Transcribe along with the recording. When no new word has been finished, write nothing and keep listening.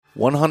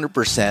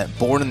100%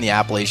 born in the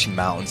Appalachian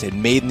Mountains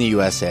and made in the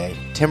USA,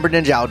 Timber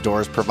Ninja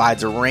Outdoors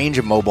provides a range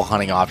of mobile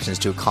hunting options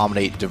to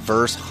accommodate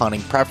diverse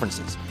hunting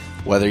preferences.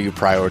 Whether you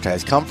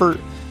prioritize comfort,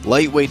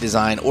 lightweight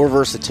design, or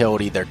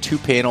versatility, their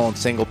 2-panel and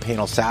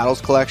single-panel saddles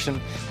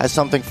collection has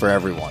something for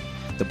everyone.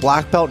 The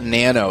Black Belt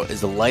Nano is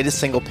the lightest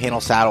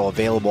single-panel saddle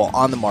available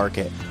on the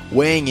market,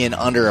 weighing in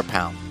under a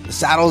pound. The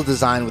saddle is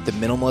designed with the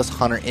minimalist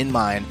hunter in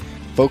mind,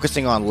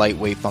 focusing on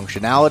lightweight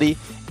functionality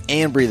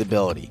and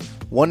breathability.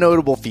 One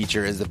notable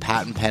feature is the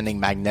patent-pending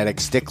magnetic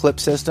stick clip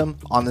system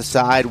on the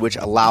side, which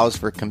allows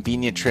for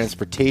convenient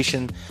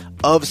transportation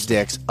of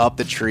sticks up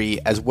the tree,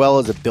 as well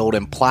as a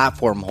built-in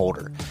platform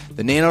holder.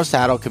 The Nano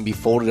saddle can be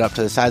folded up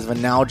to the size of a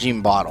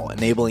Nalgene bottle,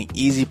 enabling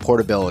easy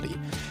portability.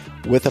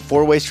 With a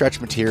 4-way stretch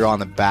material on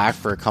the back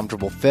for a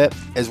comfortable fit,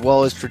 as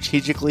well as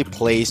strategically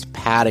placed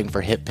padding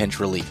for hip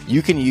pinch relief.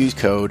 You can use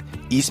code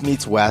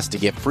EastMeetsWest to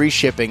get free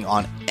shipping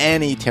on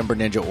any Timber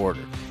Ninja order.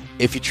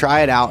 If you try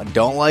it out and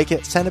don't like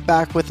it, send it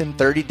back within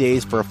 30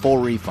 days for a full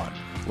refund.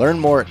 Learn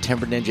more at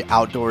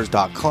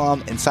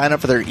timberninjaoutdoors.com and sign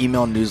up for their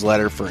email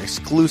newsletter for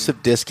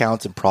exclusive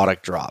discounts and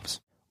product drops.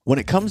 When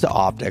it comes to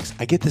optics,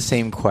 I get the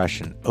same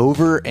question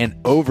over and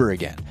over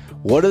again.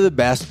 What are the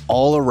best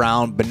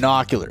all-around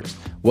binoculars?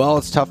 Well,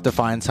 it's tough to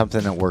find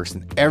something that works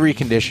in every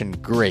condition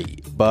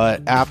great,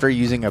 but after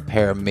using a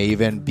pair of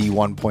Maven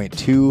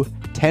B1.2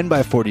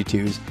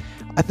 10x42s,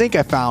 I think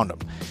I found them.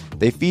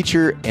 They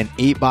feature an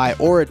 8x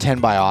or a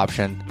 10x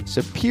option,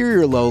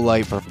 superior low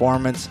light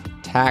performance,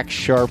 tack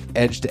sharp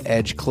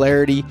edge-to-edge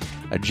clarity,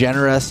 a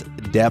generous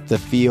depth of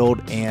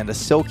field, and a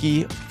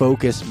silky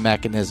focus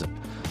mechanism.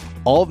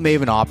 All of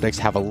Maven optics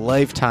have a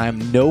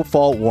lifetime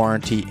no-fault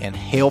warranty and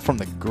hail from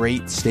the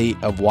great state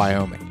of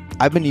Wyoming.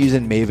 I've been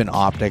using Maven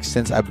optics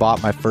since I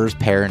bought my first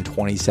pair in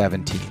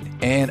 2017,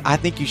 and I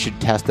think you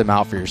should test them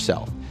out for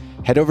yourself.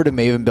 Head over to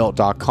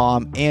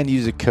mavenbuilt.com and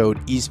use the code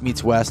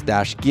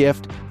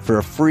EastMeetsWest-gift for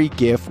a free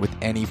gift with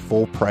any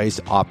full price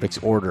optics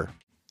order.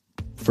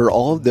 For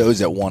all of those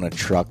that want a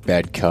truck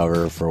bed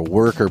cover for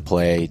work or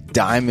play,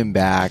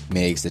 Diamondback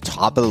makes the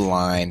top of the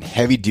line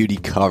heavy duty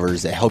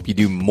covers that help you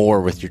do more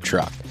with your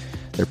truck.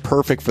 They're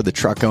perfect for the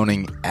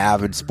truck-owning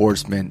avid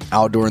sportsmen,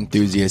 outdoor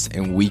enthusiasts,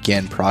 and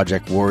weekend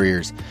project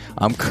warriors.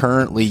 I'm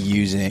currently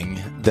using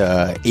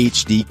the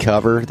HD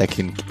cover that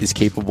is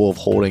capable of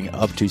holding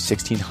up to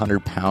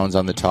 1,600 pounds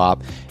on the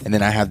top, and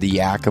then I have the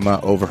Yakima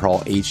Overhaul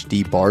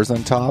HD bars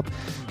on top,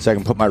 so I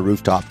can put my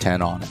rooftop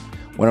tent on it.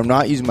 When I'm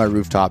not using my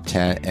rooftop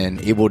tent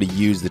and able to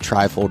use the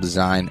trifold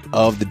design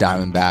of the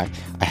Diamondback,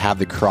 I have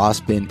the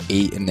Crossbin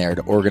 8 in there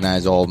to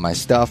organize all of my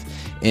stuff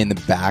in the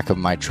back of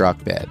my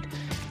truck bed.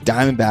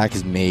 Diamondback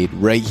is made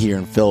right here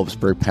in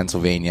Phillipsburg,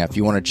 Pennsylvania. If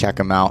you want to check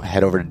them out,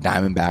 head over to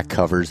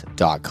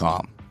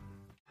diamondbackcovers.com.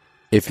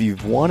 If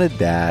you've wanted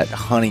that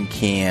hunting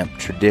camp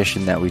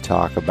tradition that we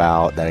talk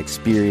about, that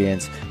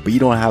experience, but you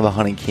don't have a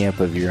hunting camp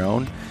of your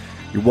own,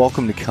 you're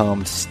welcome to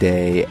come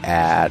stay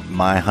at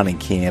my hunting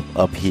camp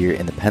up here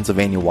in the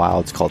Pennsylvania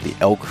wilds called the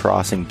Elk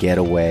Crossing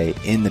Getaway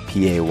in the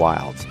PA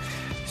wilds.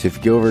 So if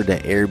you go over to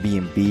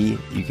Airbnb,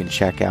 you can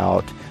check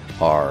out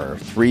our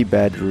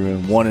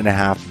 3-bedroom,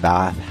 1.5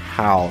 bath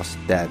house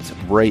that's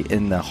right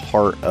in the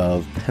heart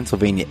of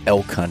Pennsylvania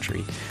elk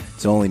country.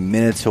 It's only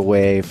minutes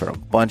away from a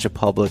bunch of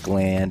public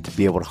land to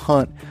be able to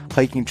hunt,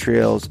 hiking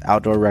trails,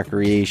 outdoor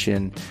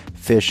recreation,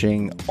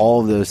 fishing,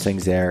 all of those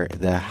things there.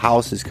 The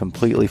house is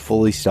completely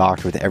fully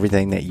stocked with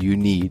everything that you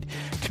need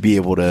to be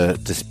able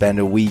to spend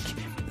a week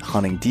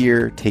hunting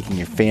deer, taking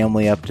your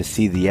family up to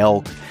see the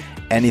elk,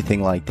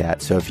 anything like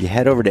that. So if you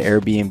head over to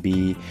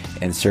Airbnb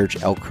and search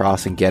Elk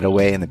Crossing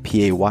Getaway in the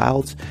PA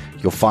Wilds,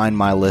 you'll find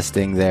my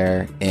listing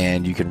there,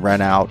 and you can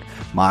rent out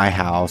my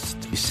house.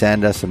 If you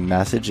send us a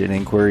message, an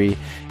inquiry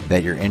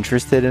that you're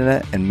interested in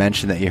it, and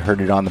mention that you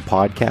heard it on the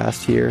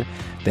podcast here,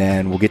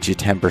 then we'll get you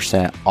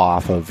 10%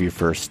 off of your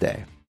first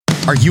stay.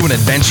 Are you an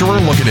adventurer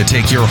looking to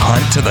take your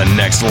hunt to the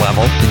next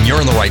level? Then you're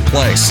in the right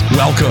place.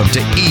 Welcome to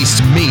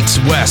East Meets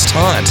West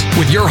Hunt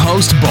with your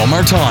host, Bo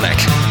Martonic.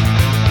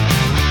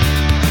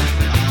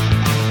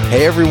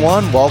 Hey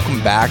everyone,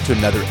 welcome back to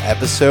another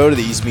episode of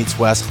the East Meets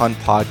West Hunt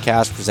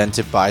podcast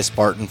presented by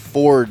Spartan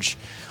Forge.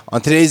 On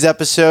today's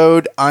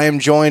episode, I am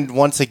joined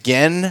once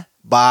again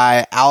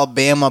by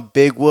Alabama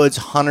Big Woods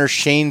hunter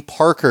Shane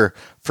Parker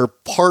for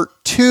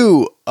part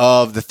 2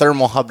 of the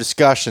thermal hub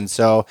discussion.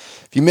 So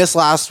if you missed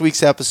last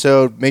week's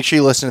episode, make sure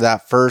you listen to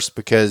that first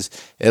because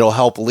it'll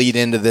help lead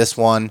into this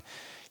one.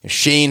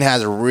 Shane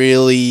has a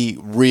really,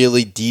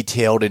 really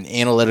detailed and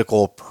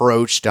analytical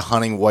approach to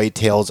hunting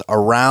whitetails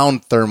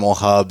around thermal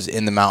hubs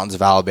in the mountains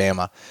of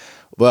Alabama.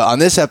 But on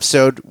this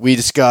episode, we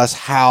discuss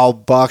how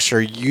bucks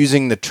are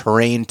using the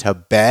terrain to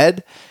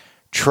bed,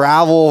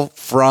 travel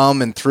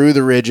from and through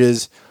the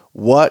ridges,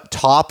 what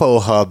topo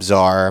hubs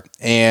are,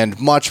 and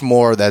much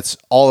more that's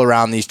all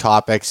around these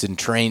topics and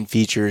terrain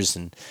features.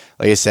 And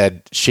like I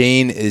said,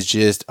 Shane is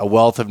just a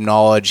wealth of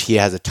knowledge. He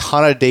has a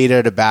ton of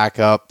data to back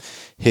up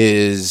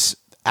his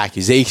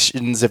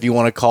accusations, if you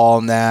want to call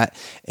them that,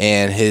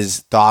 and his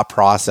thought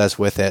process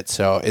with it.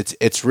 So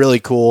it's really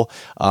cool.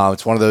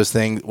 It's one of those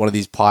things, one of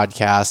these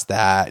podcasts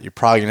that you're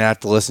probably going to have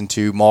to listen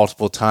to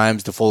multiple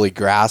times to fully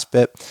grasp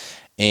it.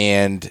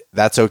 And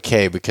that's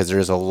okay, because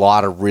there's a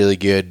lot of really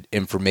good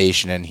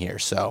information in here.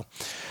 So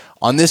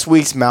on this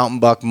week's Mountain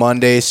Buck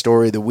Monday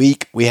Story of the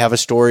Week, we have a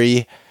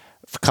story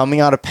coming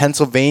out of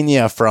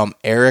Pennsylvania from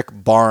Eric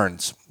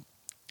Barnes.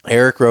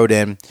 Eric wrote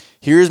in,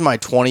 "Here's my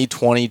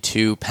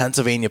 2022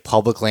 Pennsylvania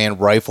public land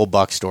rifle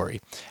buck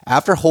story.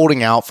 After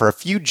holding out for a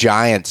few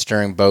giants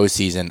during bow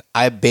season,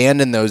 I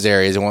abandoned those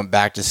areas and went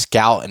back to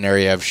scout an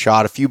area I've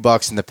shot a few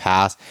bucks in the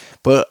past,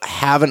 but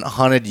haven't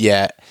hunted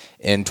yet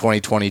in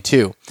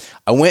 2022.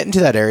 I went into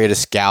that area to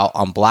scout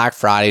on Black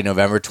Friday,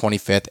 November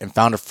 25th, and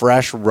found a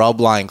fresh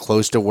rub line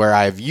close to where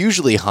I have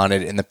usually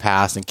hunted in the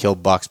past and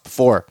killed bucks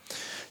before.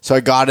 So I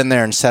got in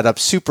there and set up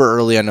super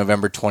early on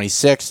November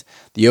 26th,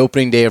 the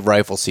opening day of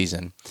rifle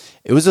season.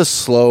 It was a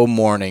slow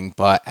morning,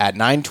 but at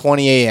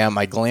 9:20 a.m.,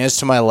 I glanced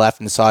to my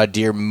left and saw a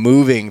deer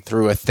moving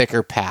through a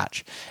thicker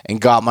patch and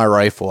got my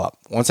rifle up.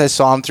 Once I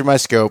saw him through my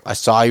scope, I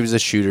saw he was a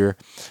shooter,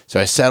 so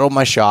I settled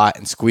my shot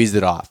and squeezed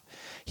it off.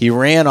 He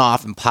ran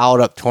off and piled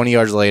up 20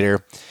 yards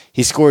later.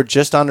 He scored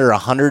just under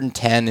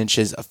 110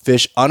 inches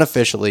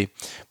unofficially,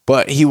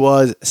 but he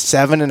was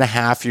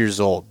 7.5 years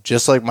old,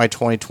 just like my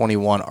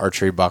 2021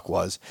 archery buck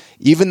was.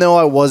 Even though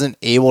I wasn't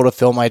able to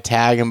fill my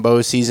tag in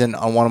bow season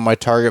on one of my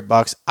target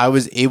bucks, I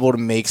was able to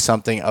make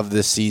something of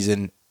this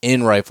season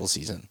in rifle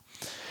season."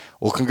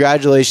 Well,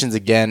 congratulations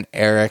again,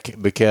 Eric,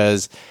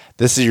 because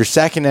this is your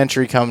second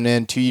entry coming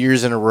in 2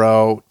 years in a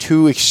row,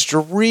 2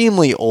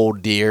 extremely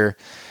old deer.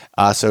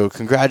 So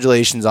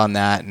congratulations on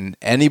that. And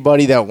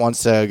anybody that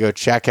wants to go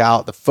check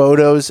out the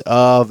photos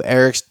of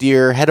Eric's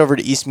deer, head over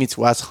to East Meets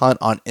West Hunt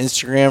on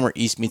Instagram or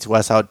East Meets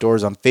West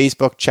Outdoors on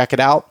Facebook. Check it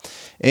out.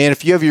 And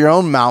if you have your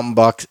own mountain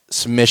buck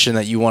submission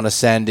that you want to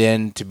send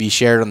in to be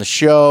shared on the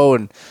show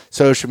and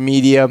social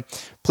media,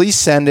 please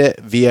send it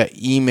via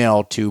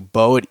email to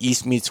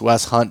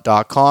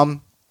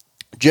bo@eastmeetswesthunt.com.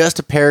 Just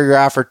a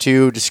paragraph or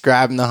two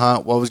describing the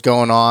hunt, what was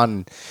going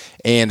on,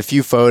 and a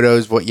few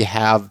photos, what you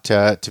have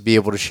to be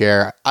able to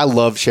share. I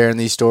love sharing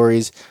these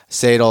stories. I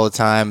say it all the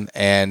time,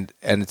 and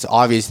it's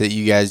obvious that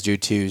you guys do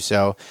too.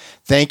 So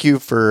thank you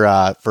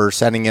for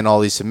sending in all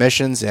these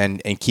submissions,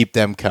 and keep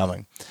them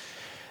coming.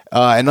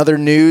 In other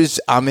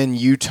news, I'm in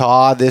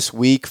Utah this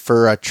week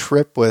for a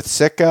trip with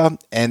Sitka,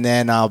 and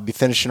then I'll be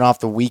finishing off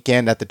the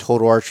weekend at the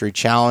Total Archery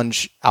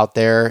Challenge out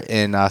there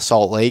in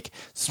Salt Lake.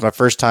 This is my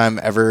first time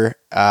ever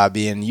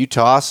being in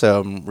Utah,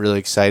 so I'm really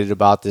excited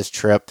about this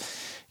trip,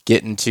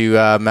 getting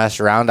to mess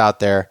around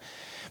out there.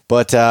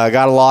 But I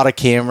got a lot of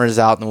cameras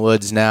out in the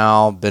woods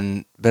now.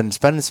 Been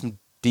spending some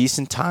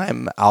decent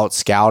time out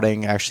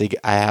scouting. Actually,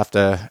 I have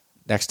to,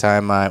 next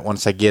time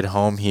once I get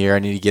home here, I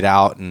need to get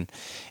out and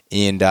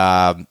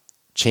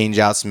change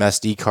out some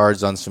SD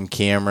cards on some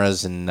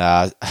cameras. And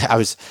I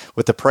was,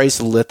 with the price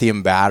of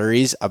lithium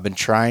batteries, I've been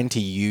trying to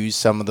use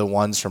some of the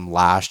ones from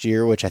last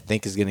year, which I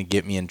think is going to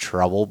get me in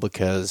trouble,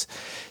 because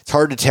it's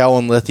hard to tell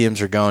when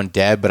lithiums are going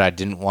dead, but I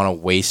didn't want to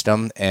waste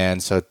them.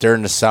 And so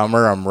during the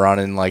summer, I'm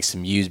running like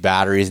some used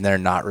batteries, and they're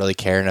not really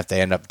caring if they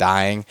end up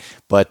dying.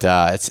 But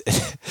it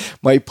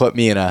might put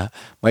me in a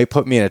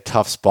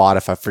tough spot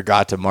if I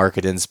forgot to mark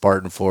it in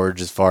Spartan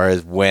Forge as far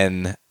as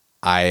when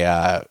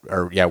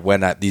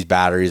these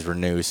batteries were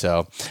new.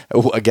 So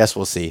I guess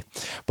we'll see.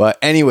 But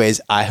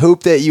anyways, I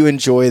hope that you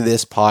enjoy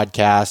this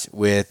podcast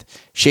with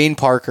Shane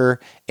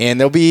Parker, and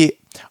there'll be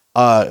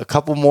a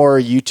couple more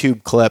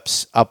YouTube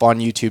clips up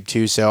on YouTube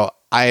too. So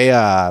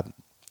I'd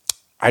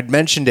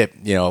mentioned it,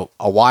 a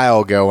while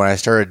ago when I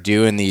started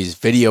doing these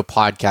video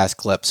podcast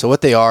clips. So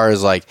what they are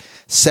is like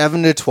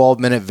 7 to 12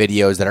 minute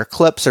videos that are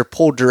clips are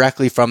pulled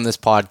directly from this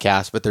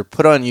podcast, but they're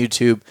put on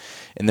YouTube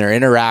and they're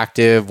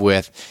interactive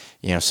with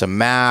some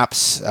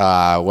maps,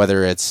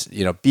 whether it's,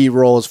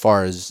 B-roll as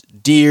far as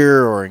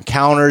deer or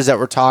encounters that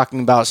we're talking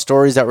about,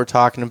 stories that we're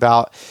talking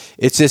about.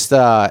 It's just,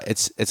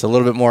 it's a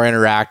little bit more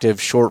interactive,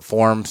 short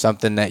form,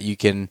 something that you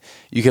can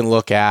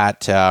look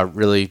at,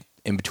 really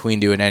in between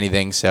doing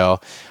anything. So,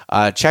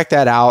 check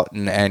that out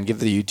and give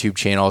the YouTube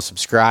channel a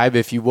subscribe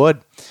if you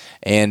would.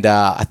 And,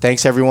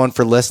 thanks everyone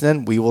for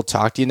listening. We will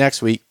talk to you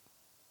next week.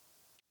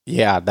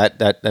 Yeah,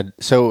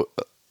 so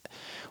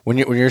when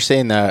you're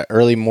saying the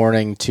early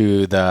morning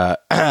to the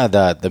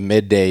the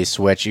midday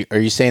switch, are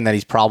you saying that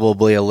he's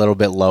probably a little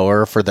bit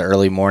lower for the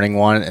early morning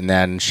one and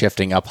then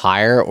shifting up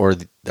higher, or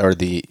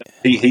the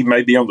he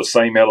may be on the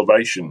same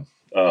elevation.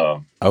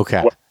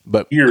 Okay,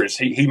 but here is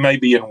he may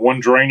be in one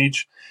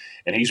drainage,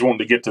 and he's wanting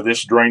to get to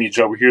this drainage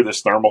over here,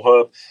 this thermal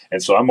hub,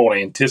 and so I'm going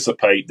to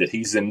anticipate that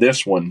he's in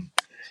this one,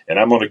 and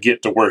I'm going to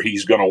get to where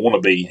he's going to want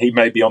to be. He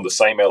may be on the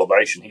same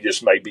elevation. He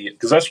just may be,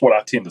 because that's what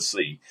I tend to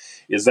see,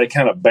 is they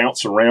kind of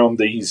bounce around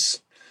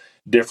these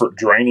different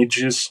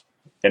drainages,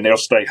 and they'll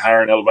stay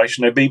higher in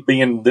elevation. They'll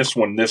be in this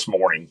one this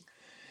morning,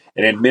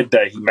 and then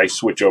midday he may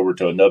switch over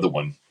to another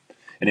one,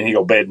 and then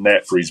he'll bed in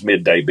that for his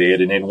midday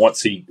bed. And then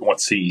once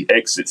he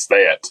exits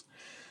that,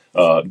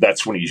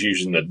 that's when he's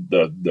using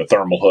the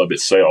thermal hub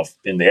itself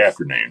in the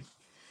afternoon.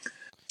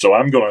 So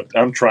I'm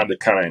trying to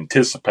kind of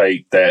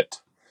anticipate that.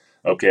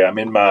 Okay, I'm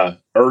in my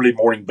early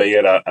morning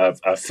bed.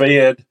 I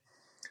fed.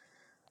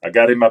 I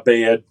got in my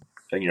bed,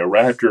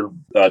 right after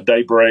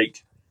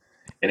daybreak,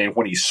 and then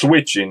when he's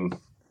switching,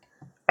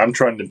 I'm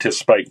trying to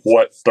anticipate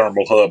what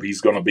thermal hub he's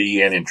going to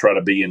be in and try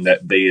to be in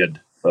that bed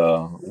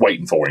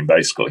waiting for him,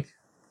 basically.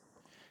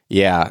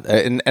 Yeah,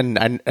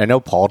 and I know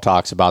Paul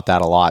talks about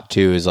that a lot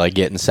too, is like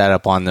getting set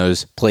up on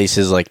those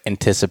places, like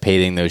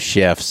anticipating those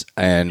shifts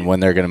and when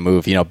they're going to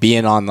move,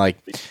 being on like,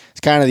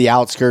 it's kind of the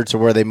outskirts of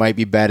where they might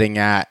be bedding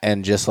at,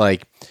 and just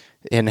like,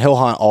 and he'll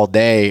hunt all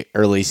day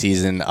early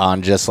season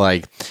on just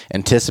like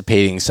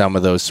anticipating some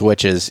of those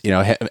switches.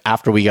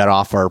 After we got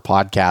off our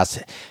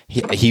podcast,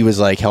 he was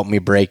like, help me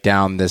break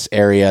down this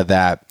area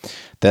that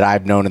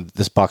I've known.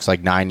 This buck's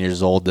like 9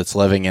 years old that's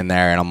living in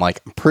there. And I'm like,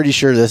 I'm pretty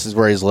sure this is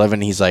where he's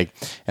living. He's like,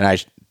 and I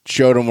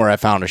showed him where I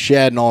found a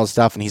shed and all this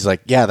stuff. And he's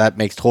like, yeah, that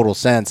makes total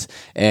sense.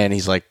 And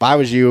he's like, if I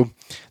was you,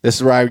 this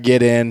is where I would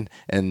get in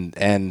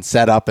and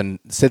set up and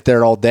sit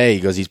there all day.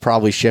 He goes, he's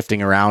probably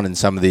shifting around in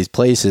some of these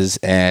places,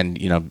 and,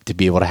 to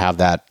be able to have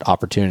that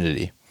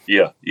opportunity.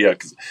 Yeah. Yeah.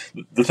 'Cause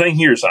the thing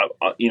here is,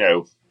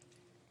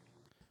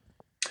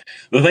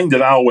 the thing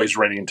that I always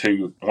ran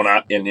into when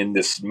in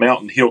this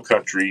mountain hill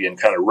country and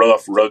kind of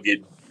rough,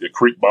 rugged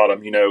creek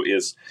bottom,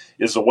 is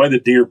the way the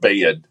deer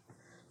bed,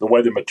 the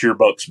way the mature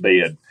bucks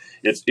bed.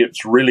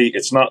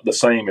 It's not the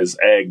same as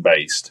ag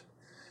based.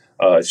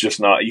 It's just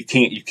not. You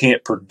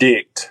can't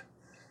predict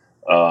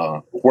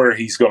where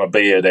he's going to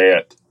bed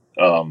at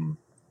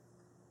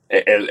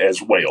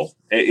as well.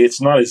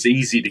 It's not as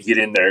easy to get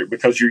in there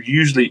because you're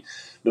usually,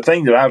 the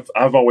thing that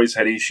I've always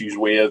had issues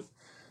with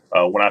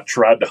when I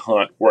tried to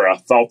hunt where I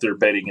thought they're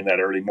bedding in that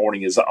early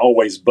morning is I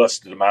always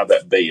busted them out of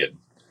that bed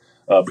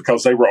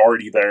because they were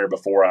already there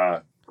before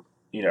I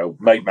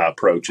made my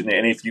approach. And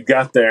if you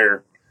got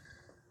there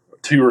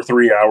 2 or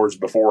 3 hours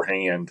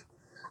beforehand,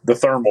 the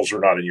thermals are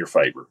not in your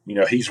favor.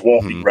 He's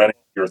walking right into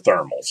your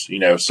thermals,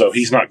 so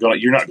you're not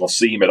going to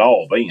see him at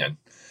all then.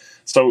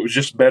 So it was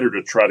just better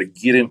to try to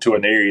get into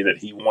an area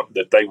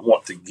that they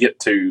want to get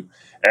to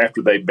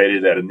after they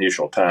bedded that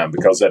initial time,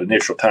 because that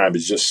initial time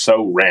is just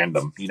so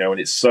random, and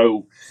it's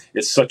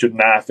such a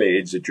knife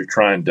edge that you're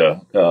trying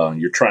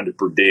to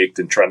predict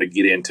and trying to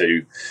get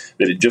into,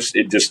 that it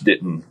just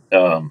didn't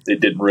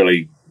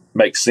really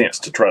make sense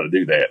to try to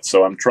do that.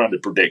 So I'm trying to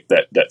predict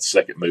that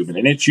second movement,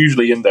 and it's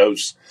usually in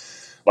those,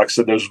 like I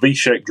said, those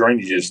V-shaped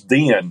drainages.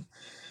 Then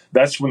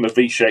that's when the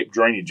V-shaped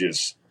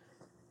drainages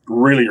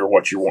really are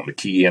what you're wanting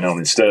to key in on,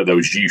 instead of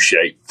those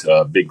U-shaped,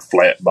 big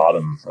flat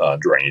bottom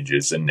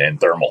drainages and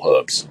thermal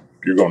hubs.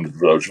 You're going to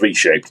those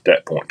V-shaped at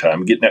that point in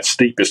time, getting that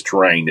steepest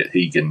terrain that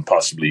he can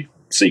possibly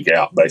seek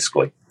out,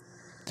 basically.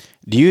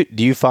 Do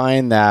you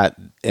find that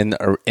in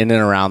and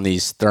around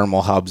these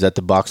thermal hubs that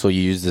the bucks will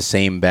use the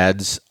same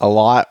beds a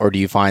lot, or do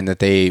you find that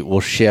they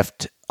will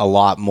shift a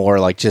lot more,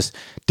 like just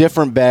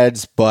different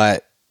beds,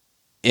 but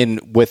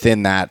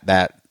within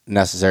that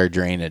necessary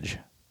drainage?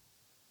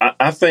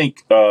 I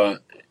think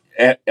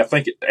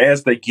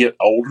as they get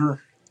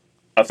older,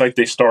 I think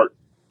they start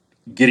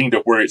getting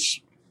to where it's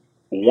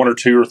 1 or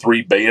 2 or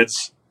 3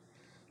 beds,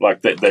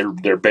 like that.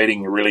 Their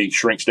bedding really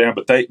shrinks down.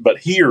 But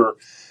here,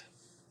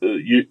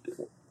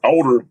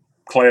 older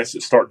class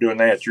that start doing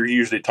that, you're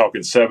usually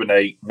talking 7,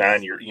 8,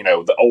 9 year.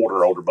 The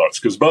older bucks,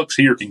 because bucks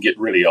here can get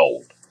really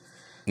old.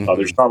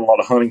 There's not a lot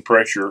of hunting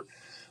pressure,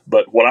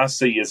 but what I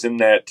see is in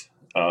that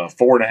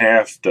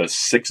 4.5 to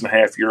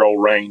 6.5 year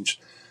old range.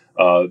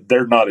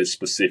 They're not as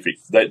specific.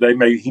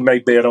 He may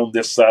bed on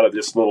this side of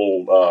this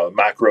little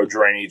micro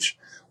drainage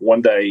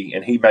one day,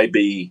 and he may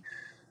be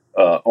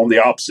on the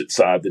opposite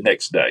side the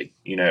next day.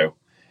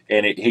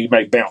 And he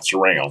may bounce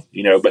around.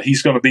 But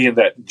he's going to be in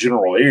that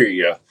general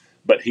area.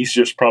 But he's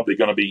just probably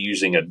going to be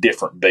using a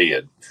different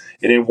bed.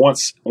 And then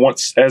once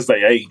as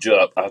they age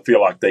up, I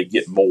feel like they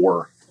get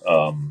more.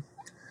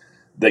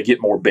 They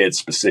get more bed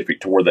specific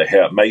to where they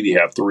maybe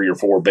have 3 or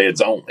 4 beds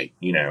only.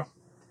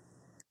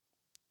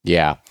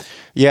 Yeah.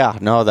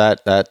 No,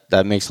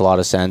 that makes a lot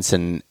of sense.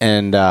 And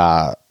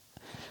what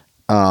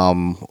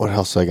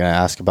else was I going to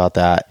ask about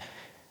that?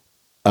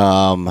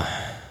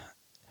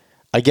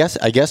 I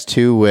guess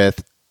too,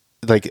 with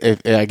like,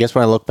 I guess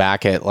when I look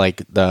back at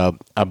like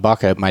a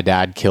buck that my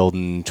dad killed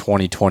in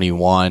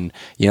 2021,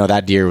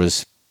 that deer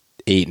was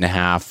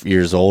 8.5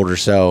 years old or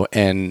so.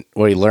 And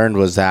what he learned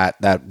was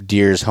that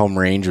deer's home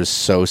range was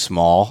so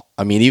small.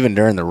 I mean, even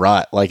during the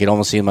rut, like it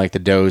almost seemed like the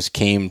does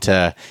came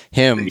to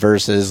him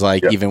versus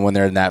like even when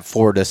they're in that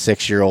 4 to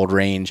 6 year old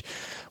range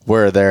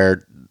where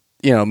they're,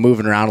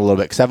 moving around a little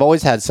bit. Cause I've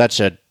always had such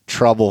a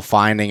trouble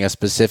finding a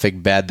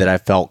specific bed that I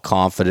felt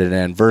confident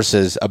in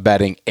versus a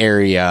bedding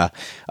area,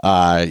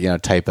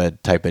 type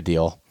of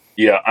deal.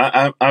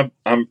 Yeah. I'm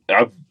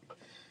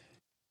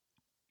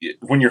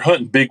when you're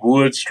hunting big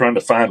woods, trying to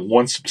find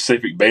one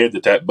specific bed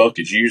that buck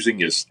is using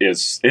is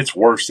it's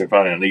worse than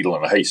finding a needle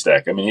in a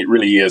haystack. I mean, it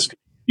really is.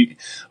 A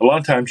lot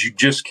of times you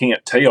just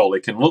can't tell.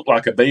 It can look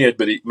like a bed,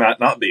 but it might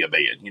not be a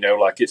bed.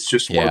 Like it's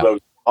just one of those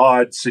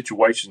odd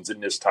situations in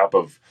this type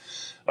of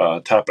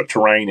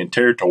terrain and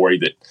territory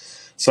that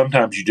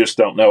sometimes you just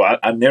don't know.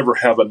 I never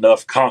have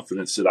enough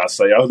confidence that I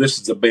say, oh, this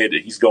is a bed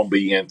that he's going to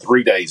be in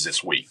 3 days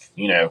this week.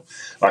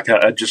 Like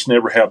I just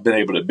never have been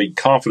able to be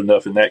confident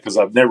enough in that because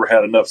I've never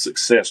had enough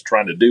success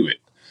trying to do it.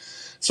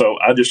 So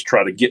I just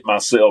try to get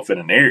myself in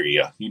an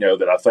area,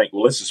 that I think,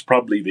 well, this is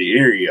probably the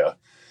area.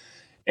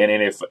 And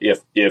then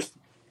if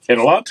and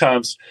a lot of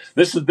times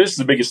this is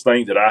the biggest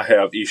thing that I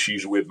have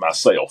issues with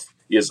myself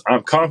is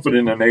I'm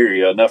confident in an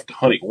area enough to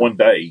hunt it one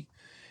day.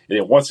 And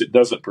then once it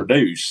doesn't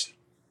produce,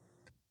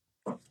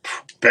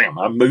 bam,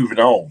 I'm moving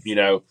on,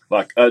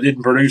 like I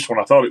didn't produce when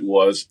I thought it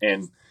was.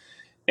 And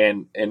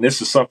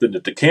this is something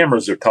that the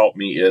cameras have taught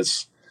me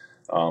is,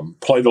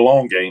 play the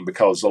long game,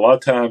 because a lot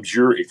of times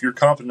if you're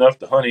confident enough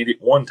to hunt it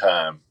at one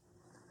time,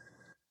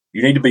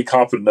 you need to be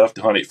confident enough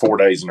to hunt it 4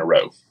 days in a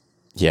row.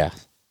 Yeah.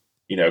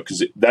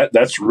 Because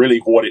that's really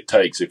what it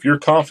takes. If you're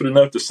confident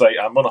enough to say,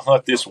 I'm going to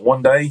hunt this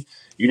one day,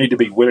 you need to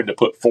be willing to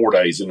put 4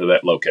 days into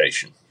that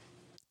location.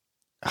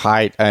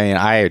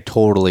 I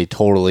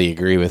totally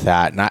agree with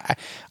that. And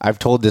I've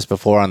told this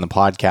before on the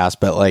podcast,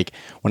 but like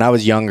when I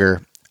was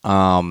younger,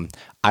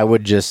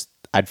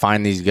 I'd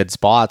find these good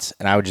spots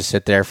and I would just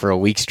sit there for a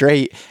week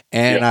straight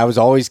and I was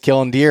always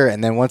killing deer.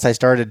 And then once I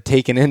started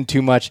taking in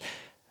too much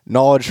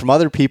knowledge from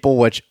other people,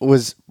 which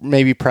was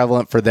maybe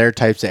prevalent for their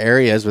types of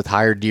areas with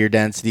higher deer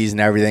densities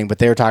and everything, but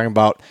they were talking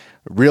about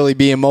really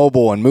being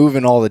mobile and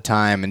moving all the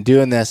time and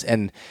doing this.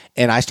 And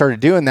I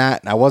started doing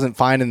that and I wasn't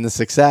finding the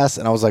success.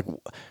 And I was like,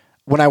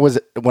 when I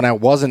wasn't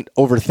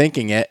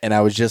overthinking it and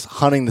I was just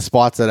hunting the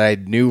spots that I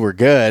knew were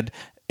good,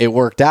 it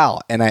worked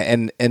out.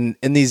 And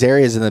in these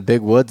areas in the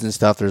big woods and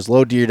stuff, there's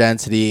low deer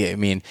density. I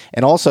mean,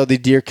 and also the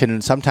deer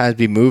can sometimes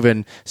be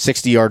moving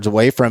 60 yards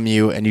away from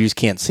you and you just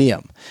can't see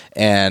them.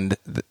 And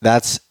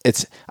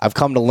I've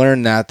come to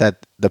learn that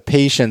the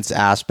patience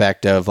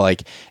aspect of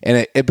like,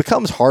 and it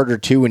becomes harder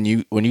too when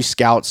you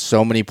scout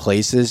so many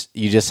places,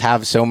 you just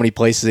have so many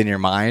places in your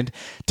mind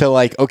to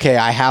like, okay,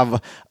 I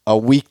have a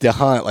week to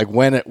hunt. Like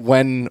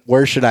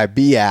where should I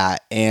be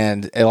at?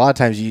 And a lot of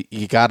times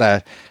you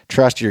gotta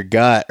trust your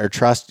gut or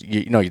trust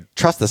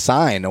the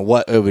sign of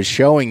what it was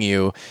showing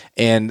you.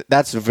 And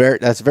that's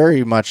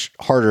very much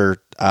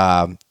harder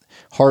to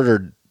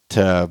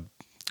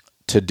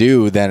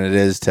do than it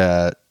is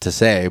to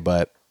say,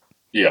 but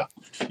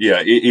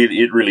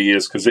it really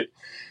is. Cause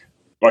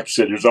like you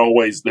said, there's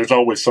always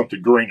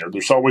something greener.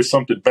 There's always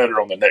something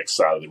better on the next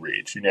side of the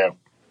ridge,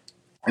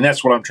 And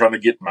that's what I'm trying to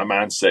get my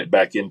mindset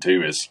back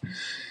into is,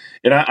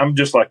 and I'm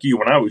just like you.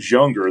 When I was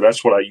younger,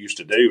 that's what I used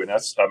to do, and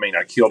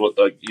I killed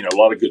a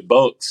lot of good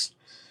bucks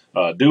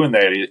doing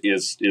that. And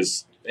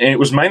it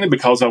was mainly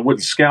because I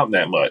wasn't scouting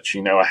that much.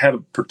 I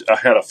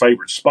had a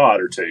favorite spot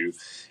or two,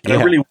 and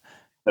I really wasn't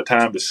the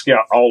time to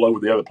scout all over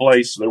the other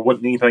place. So there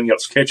wasn't anything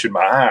else catching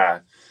my eye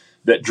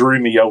that drew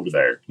me over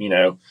there.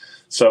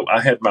 So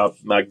I had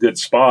my good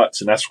spots,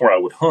 and that's where I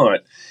would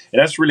hunt,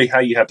 and that's really how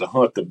you have to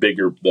hunt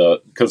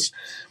because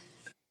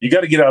you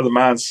got to get out of the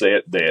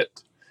mindset that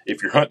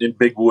if you're hunting in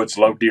big woods,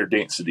 low deer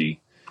density,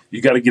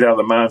 you got to get out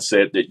of the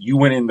mindset that you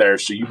went in there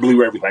so you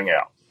blew everything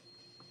out.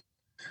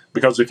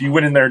 Because if you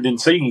went in there and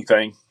didn't see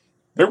anything,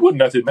 there wasn't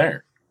nothing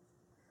there.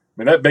 I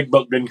mean, that big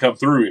buck didn't come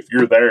through if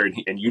you're there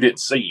and you didn't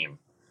see him.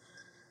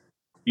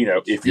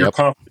 If you're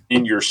confident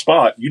in your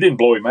spot, you didn't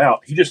blow him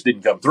out. He just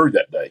didn't come through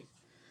that day.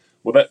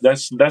 Well,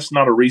 that's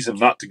not a reason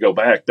not to go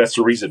back. That's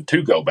a reason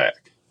to go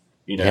back.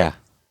 Yeah.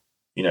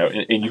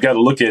 And you got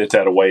to look at it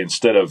that way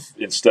instead of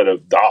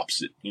the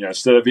opposite.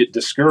 Instead of it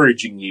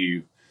discouraging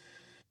you,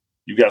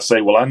 you got to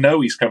say, well, I know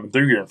he's coming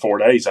through here in 4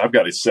 days. I've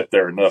got to sit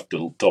there enough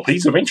till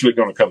he's eventually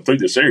going to come through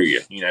this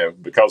area.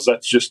 Because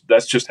that's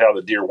just how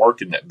the deer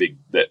work in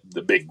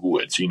the big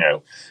woods.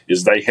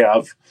 Is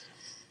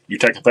you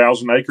take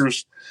 1,000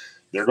 acres,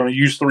 they're going to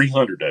use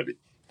 300 of it.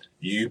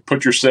 You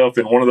put yourself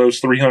in one of those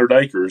 300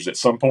 acres at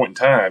some point in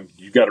time,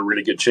 you've got a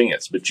really good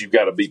chance, but you've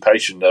got to be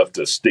patient enough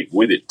to stick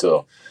with it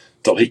till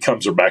he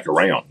comes back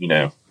around,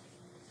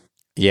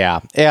 Yeah.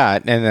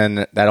 And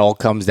then that all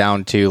comes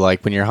down to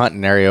like when you're hunting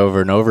an area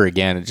over and over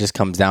again, it just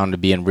comes down to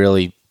being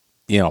really,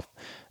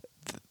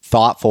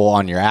 thoughtful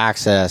on your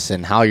access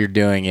and how you're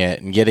doing it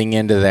and getting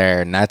into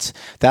there. And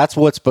that's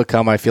what's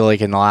become, I feel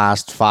like in the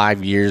last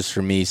 5 years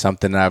for me,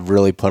 something that I've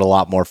really put a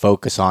lot more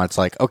focus on. It's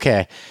like,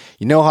 okay,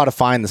 you know how to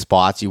find the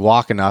spots, you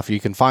walk enough, you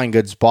can find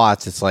good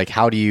spots. It's like,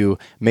 how do you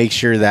make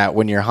sure that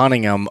when you're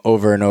hunting them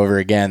over and over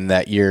again,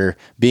 that you're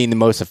being the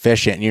most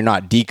efficient and you're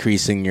not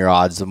decreasing your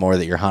odds the more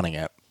that you're hunting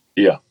it?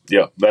 Yeah.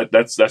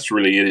 That's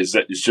really it.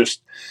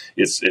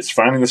 It's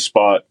finding the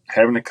spot,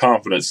 having the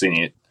confidence in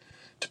it,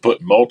 to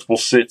put multiple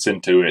sits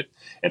into it,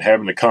 and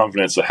having the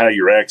confidence of how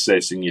you're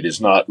accessing it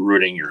is not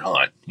ruining your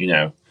hunt,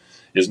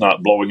 is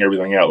not blowing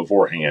everything out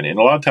beforehand. And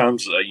a lot of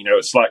times,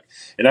 it's like,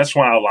 and that's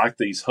why I like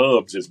these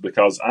hubs, is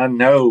because I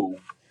know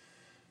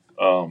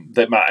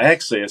that my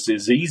access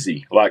is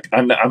easy. Like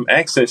I'm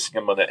accessing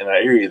them in an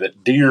area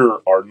that deer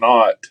are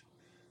not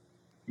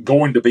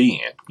going to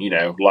be in,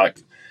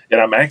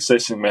 and I'm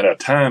accessing them at a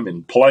time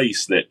and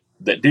place that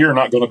that deer are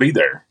not going to be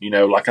there.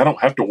 Like I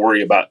don't have to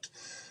worry about,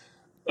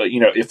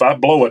 if I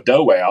blow a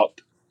doe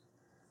out,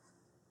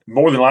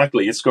 more than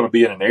likely it's going to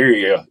be in an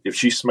area, if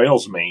she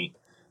smells me,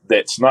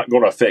 that's not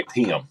going to affect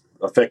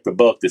the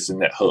buck that's in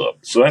that hub.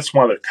 So that's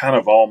why they're kind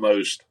of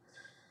almost,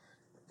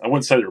 I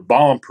wouldn't say they're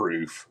bomb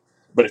proof,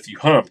 but if you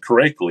hunt them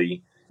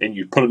correctly and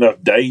you put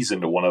enough days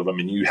into one of them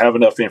and you have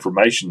enough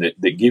information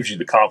that gives you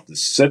the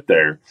confidence to sit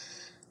there,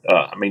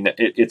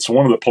 it's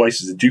one of the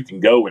places that you can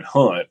go and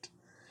hunt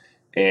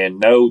and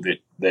know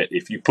that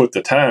if you put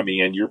the time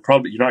in, you're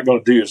not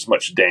going to do as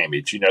much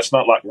damage. It's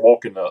not like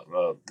walking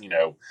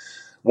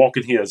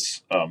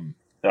his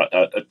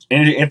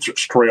any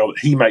entrance trail that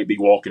he may be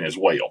walking as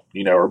well,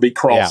 or be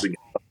crossing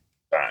at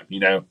the time.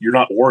 You're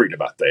not worried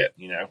about that.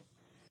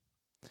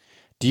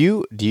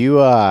 Do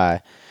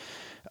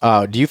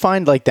you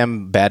find like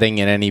them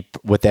bedding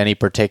with any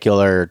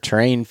particular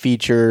terrain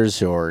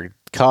features or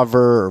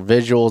cover or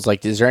visuals?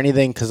 Like, is there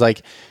anything? Because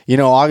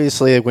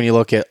obviously, like, when you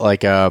look at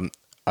like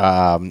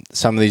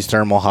some of these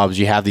thermal hubs,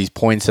 you have these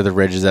points of the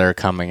ridges that are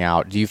coming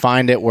out. Do you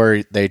find it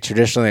where they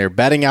traditionally are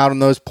bedding out on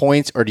those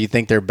points, or do you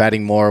think they're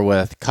bedding more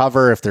with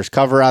cover? If there's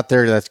cover out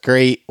there, that's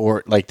great.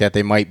 Or like that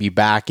they might be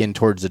back in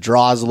towards the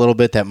draws a little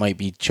bit, that might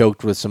be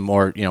choked with some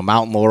more,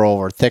 mountain laurel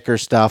or thicker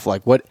stuff.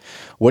 Like what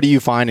do you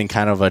find in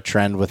kind of a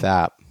trend with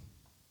that?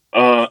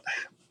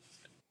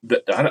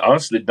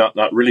 Honestly,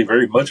 not really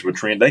very much of a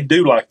trend. They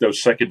do like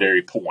those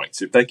secondary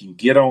points. If they can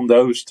get on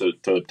those to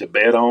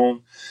bed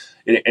on,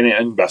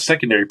 and by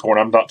secondary point,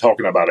 I'm not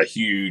talking about a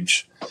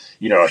huge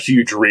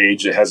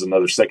ridge that has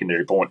another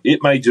secondary point. It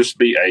may just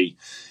be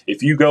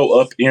if you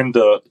go up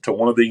into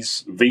one of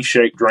these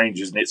V-shaped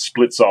ranges and it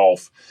splits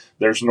off,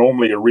 there's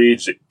normally a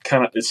ridge that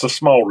it's a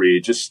small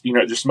ridge.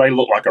 It just may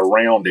look like a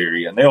round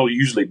area, and they'll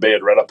usually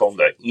bed right up on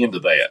the end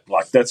of that.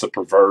 Like that's a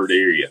preferred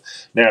area.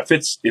 Now, if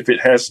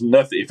it has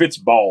nothing, if it's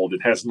bald,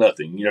 it has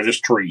nothing,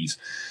 just trees,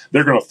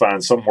 they're going to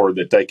find somewhere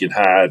that they can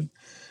hide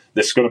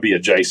that's going to be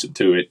adjacent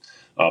to it.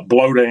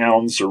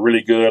 Blowdowns are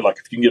really good. Like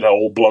if you can get an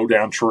old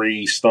blowdown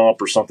tree,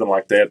 stump, or something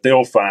like that,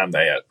 they'll find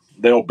that.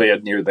 They'll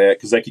bed near that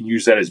because they can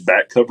use that as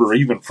back cover or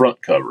even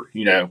front cover,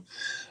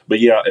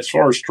 But yeah, as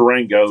far as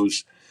terrain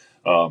goes,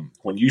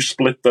 when you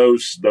split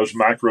those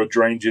micro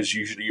drainages,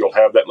 usually you'll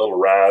have that little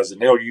rise,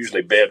 and they'll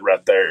usually bed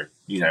right there,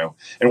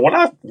 And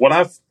what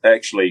I've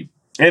actually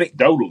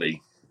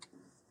anecdotally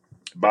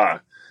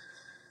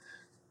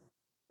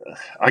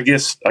I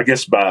guess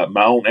by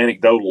my own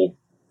anecdotal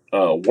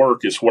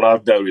work is what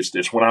I've noticed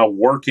is when I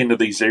work into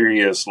these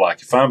areas,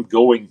 like if I'm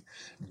going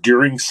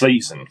during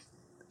season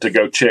to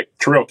go check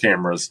trail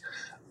cameras,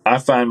 I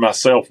find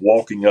myself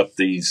walking up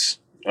these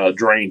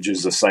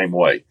drainages the same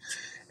way.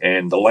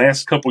 And the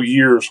last couple of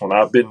years when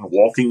I've been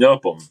walking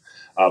up them,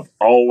 I've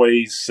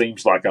always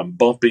seems like I'm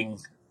bumping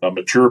a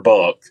mature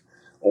buck,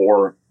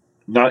 or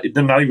not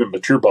even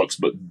mature bucks,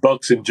 but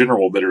bucks in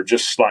general that are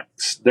just like,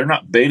 they're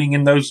not bedding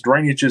in those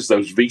drainages,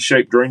 those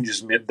V-shaped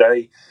drainages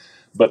midday,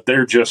 but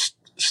they're just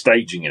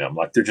staging in them,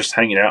 like they're just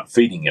hanging out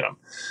feeding in them.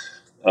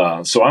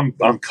 So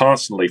I'm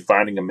constantly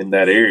finding them in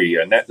that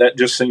area, and that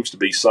just seems to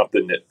be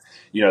something that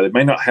they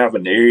may not have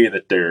an area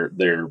that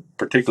they're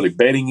particularly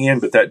bedding in,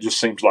 but that just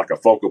seems like a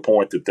focal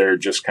point that they're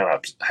just kind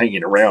of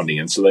hanging around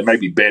in. So they may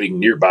be bedding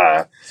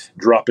nearby,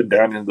 dropping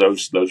down into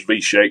those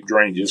V-shaped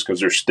drainages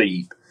because they're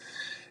steep,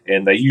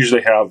 and they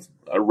usually have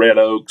red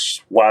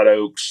oaks, white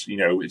oaks.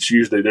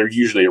 They're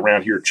usually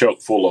around here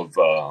chock full of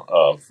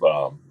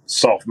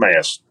soft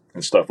mass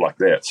and stuff like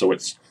that. So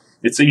it's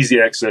easy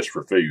access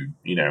for food,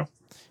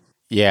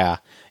 Yeah.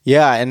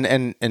 Yeah.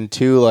 And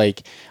too,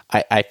 like,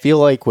 I feel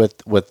like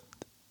with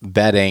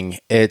bedding,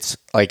 it's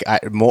like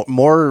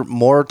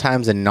more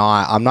times than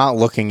not, I'm not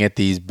looking at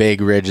these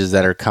big ridges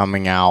that are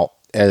coming out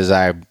as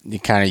I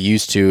kind of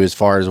used to, as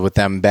far as with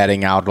them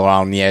bedding out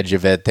along the edge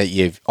of it, that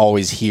you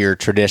always hear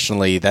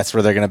traditionally that's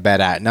where they're going to bed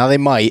at. Now they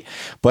might,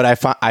 but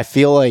I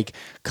feel like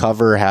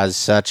cover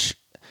has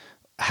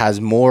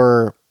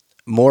more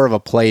of a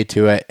play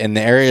to it in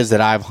the areas that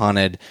I've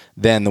hunted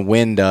than the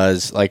wind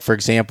does. Like, for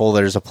example,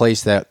 there's a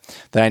place that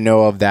I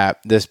know of,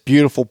 that this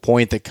beautiful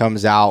point that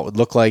comes out would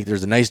look like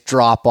there's a nice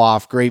drop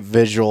off, great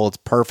visual. It's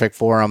perfect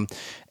for them.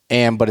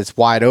 But it's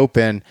wide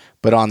open.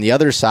 But on the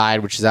other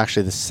side, which is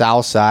actually the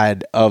south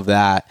side of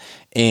that,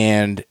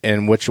 and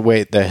in which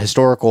way the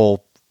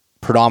historical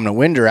predominant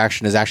wind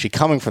direction is actually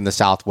coming from the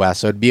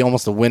southwest. So it'd be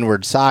almost the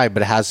windward side,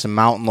 but it has some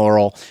mountain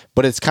laurel,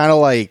 but it's kind of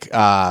like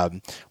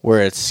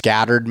where it's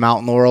scattered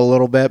mountain laurel a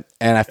little bit.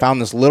 And I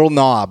found this little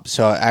knob.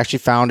 So I actually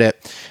found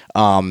it.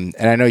 And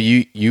I know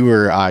you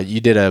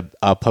did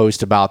a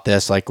post about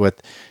this, like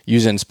with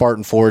using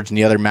Spartan Forge and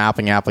the other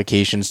mapping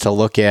applications to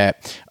look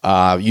at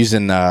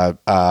using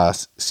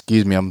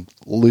excuse me, I'm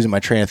losing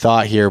my train of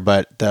thought here,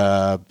 but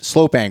the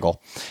slope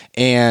angle,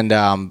 and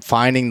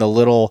finding the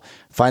little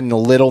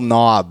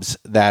knobs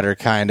that are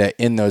kind of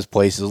in those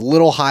places,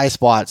 little high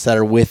spots that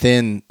are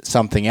within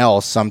something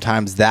else.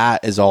 Sometimes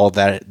that is all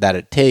that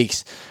it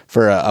takes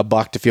for a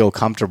buck to feel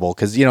comfortable,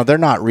 because they're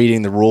not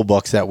reading the rule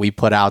books that we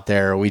put out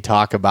there or we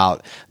talk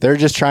about. They're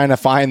just trying to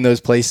find those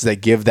places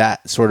that give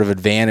that sort of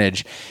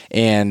advantage.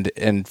 And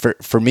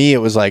for me, it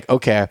was like,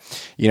 okay,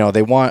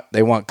 they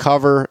want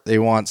cover, they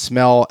want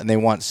smell, and they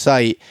want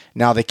sight.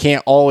 Now they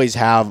can't always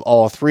have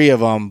all three of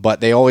them, but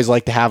they always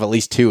like to have at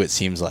least two, it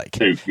seems like.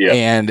 Two,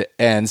 yeah.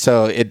 And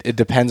so it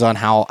depends on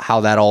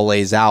how that all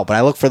lays out. But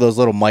I look for those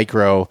little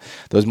micro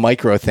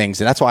things,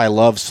 and that's why I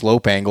love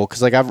slope angle,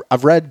 because like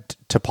I've read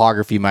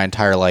topography my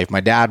entire life.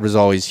 My dad was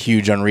always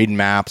huge on reading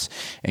maps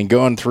and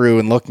going through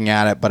and looking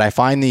at it, but I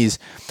find these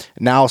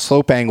now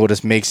slope angle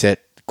just makes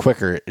it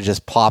quicker. It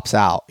just pops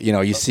out.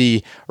 You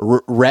see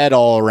red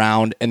all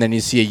around, and then you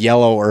see a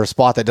yellow or a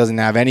spot that doesn't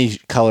have any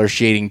color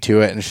shading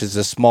to it, and it's just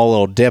a small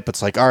little dip.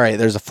 It's like, all right,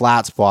 there's a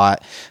flat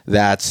spot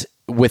that's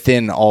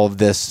within all of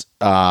this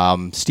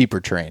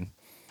steeper terrain.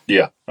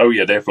 Yeah. Oh,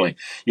 yeah, definitely.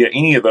 Yeah,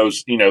 any of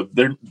those,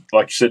 they're,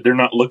 like you said, they're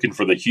not looking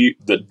for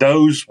the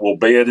does will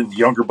bed, and the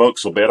younger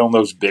bucks will bed on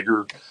those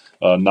bigger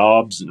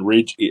knobs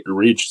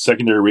and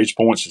secondary ridge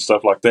points and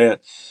stuff like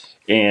that.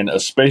 And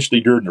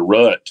especially during the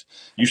rut,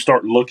 you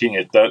start looking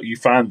at you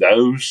find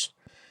those,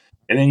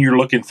 and then you're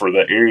looking for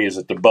the areas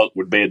that the buck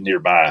would bed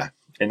nearby.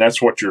 And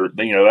that's what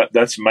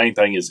that's the main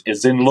thing is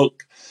then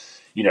look,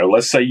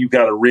 let's say you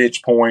got a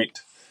ridge point,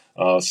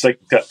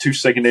 got two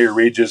secondary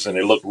ridges, and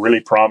they look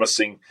really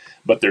promising,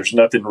 but there's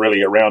nothing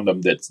really around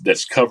them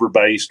that's cover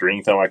based or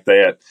anything like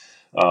that.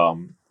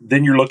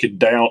 Then you're looking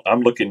down.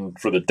 I'm looking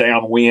for the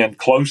downwind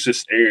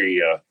closest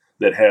area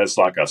that has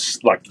like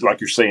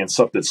you're saying,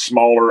 something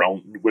smaller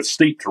with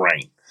steep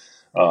terrain.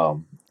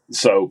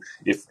 So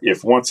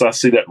if once I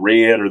see that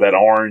red or that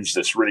orange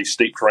that's really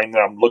steep terrain,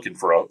 then I'm looking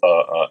for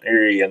a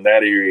area in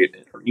that area,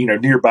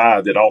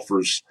 nearby that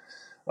offers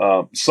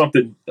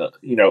something,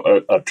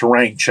 a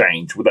terrain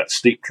change with that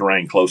steep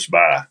terrain close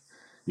by.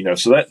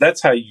 So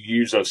that's how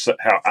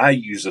how I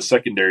use the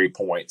secondary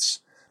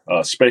points,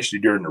 especially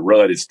during the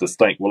rut, is to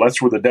think, well,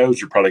 that's where the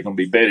does are probably going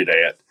to be bedded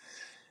at.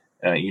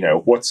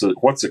 What's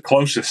the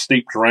closest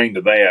steep terrain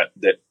to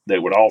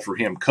that would offer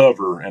him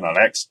cover and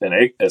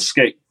an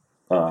escape,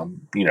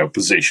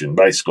 position,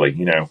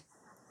 basically,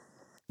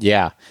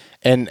 Yeah.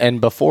 And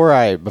before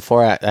I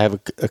have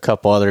a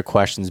couple other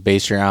questions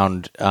based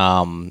around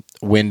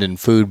wind and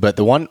food, but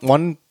the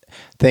one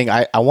thing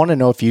I want to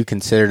know if you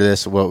consider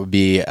this what would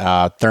be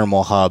a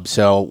thermal hub.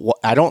 So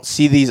I don't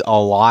see these a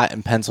lot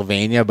in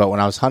Pennsylvania, but when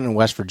I was hunting in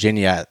West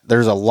Virginia,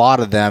 there's a lot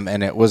of them,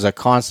 and it was a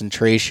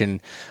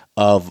concentration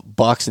of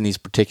bucks in these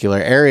particular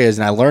areas.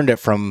 And I learned it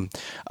from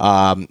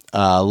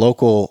a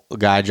local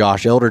guy,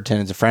 Josh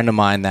Ilderton, is a friend of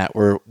mine, that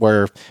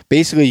where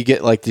basically you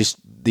get like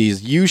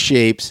these U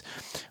shapes,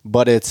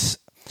 but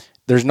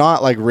there's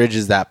not like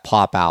ridges that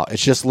pop out.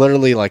 It's just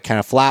literally like kind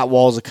of flat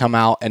walls that come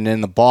out, and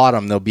in the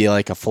bottom there'll be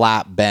like a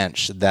flat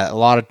bench that a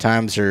lot of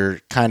times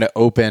are kind of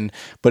open,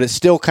 but it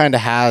still kind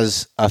of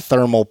has a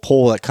thermal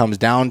pull that comes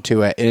down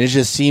to it. And it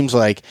just seems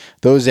like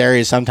those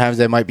areas, sometimes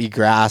they might be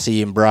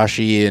grassy and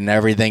brushy and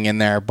everything in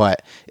there,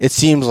 but it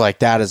seems like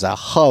that is a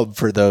hub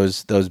for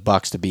those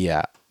bucks to be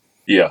at.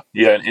 Yeah.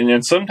 And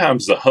then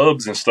sometimes the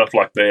hubs and stuff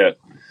like that,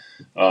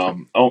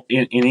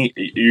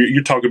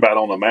 you're talking about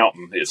on the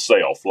mountain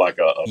itself, like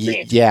a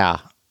bench. Yeah.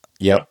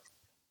 Yep.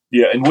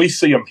 Yeah. And we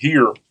see them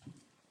here.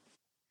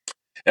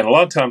 And a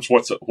lot of times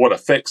what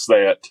affects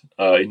that,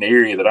 in the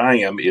area that I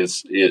am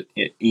is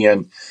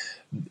in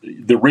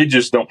the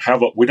ridges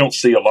we don't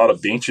see a lot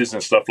of benches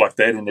and stuff like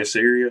that in this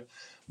area,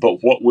 but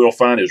what we'll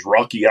find is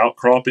rocky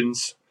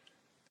outcroppings.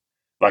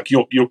 Like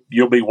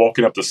you'll be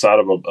walking up the side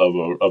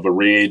of a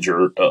ridge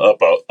or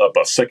up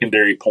a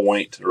secondary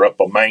point or up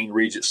a main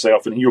ridge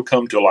itself, and you'll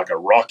come to like a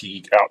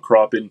rocky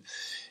outcropping,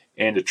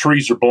 and the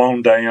trees are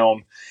blown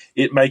down.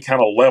 It may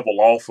kind of level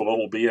off a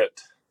little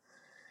bit,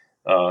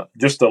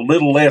 just a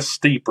little less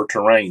steeper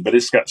terrain, but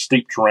it's got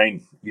steep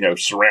terrain,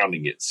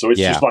 surrounding it. So it's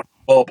just like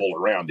a bubble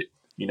around it,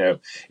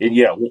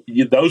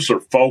 and those are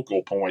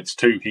focal points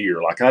too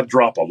here. Like I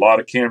drop a lot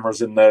of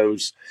cameras in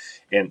those.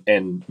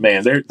 And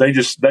man,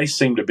 they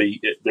seem to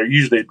be, they're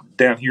usually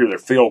down here, they're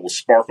filled with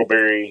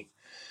sparkleberry,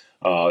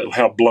 it'll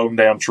have blown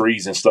down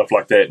trees and stuff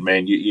like that,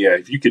 man.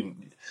 If you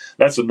can,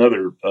 that's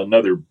another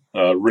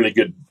really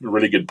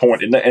good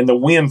point. And the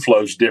wind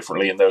flows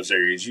differently in those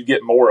areas. You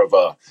get more of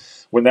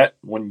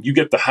when you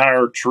get the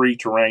higher tree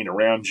terrain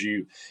around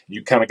you,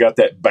 you kind of got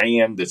that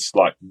band that's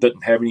like,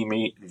 doesn't have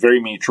very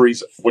many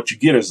trees. What you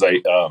get is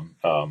a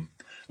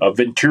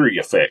Venturi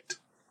effect,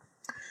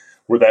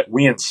 where that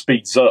wind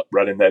speeds up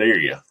right in that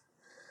area.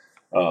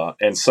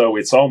 And so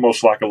it's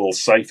almost like a little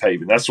safe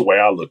haven. That's the way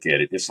I look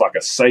at it. It's like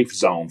a safe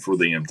zone for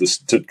them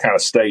to kind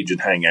of stage and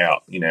hang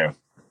out,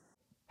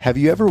 Have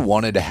you ever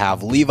wanted to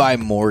have Levi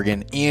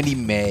Morgan, Andy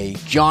May,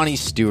 Johnny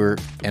Stewart,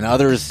 and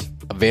others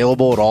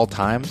available at all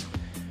times?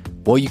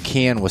 Well, you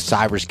can with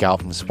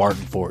Cyberscout from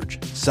Spartan Forge.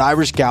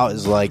 Cyberscout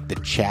is like the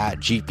chat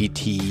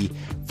GPT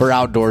for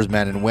outdoors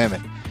men and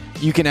women.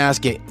 You can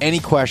ask it any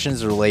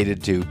questions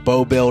related to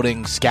bow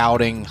building,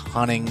 scouting,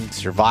 hunting,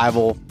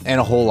 survival,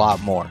 and a whole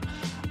lot more.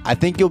 I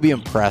think you'll be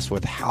impressed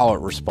with how it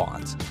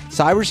responds.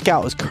 Cyber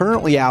Scout is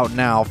currently out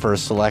now for a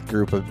select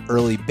group of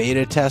early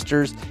beta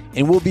testers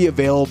and will be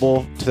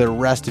available to the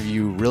rest of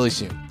you really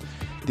soon.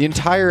 The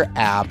entire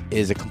app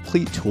is a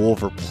complete tool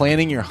for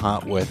planning your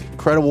hunt with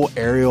incredible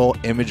aerial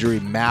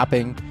imagery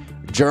mapping,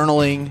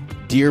 journaling,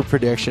 deer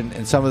prediction,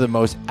 and some of the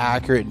most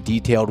accurate and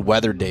detailed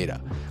weather data.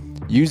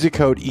 Use the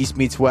code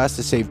EastMeetsWest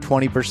to save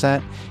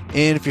 20%,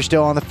 and if you're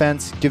still on the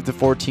fence, give the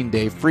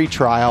 14-day free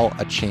trial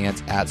a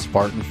chance at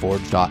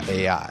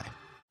SpartanForge.ai.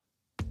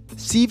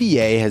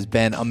 CVA has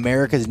been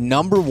America's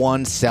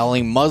 #1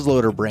 selling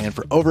muzzleloader brand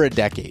for over a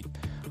decade.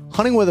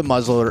 Hunting with a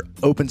muzzleloader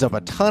opens up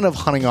a ton of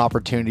hunting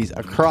opportunities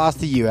across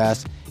the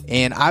U.S.,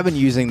 and I've been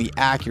using the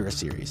Acura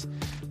series.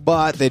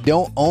 But they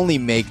don't only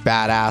make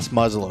badass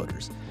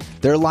muzzleloaders.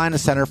 Their line of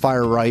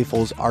centerfire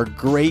rifles are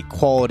great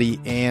quality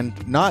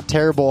and not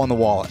terrible on the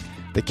wallet.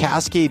 The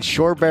Cascade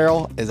Short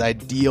Barrel is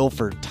ideal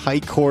for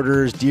tight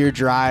quarters, deer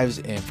drives,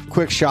 and for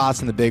quick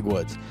shots in the big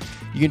woods.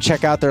 You can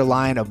check out their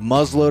line of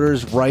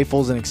muzzleloaders,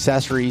 rifles, and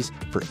accessories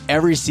for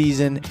every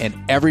season and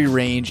every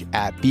range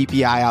at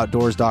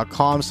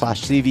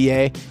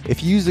bpioutdoors.com/CVA.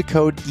 If you use the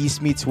code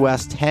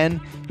EastMeetsWest10,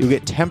 you'll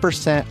get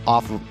 10%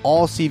 off of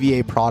all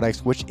CVA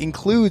products, which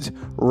includes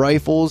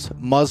rifles,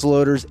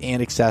 muzzleloaders,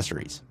 and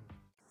accessories.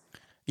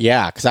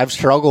 Yeah, because I've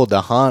struggled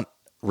to hunt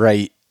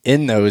right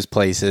in those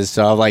places,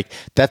 so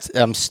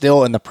I'm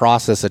still in the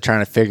process of trying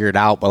to figure it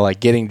out, but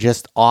like getting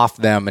just off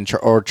them and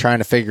or trying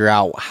to figure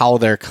out how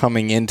they're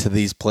coming into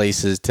these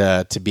places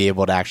to be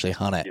able to actually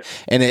hunt it. Yeah.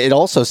 And it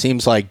also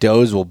seems like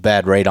does will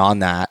bed right on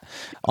those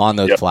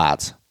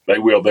flats.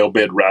 They'll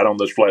bed right on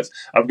those flats.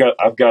 I've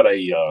got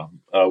a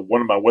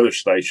one of my weather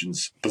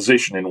stations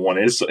positioning one.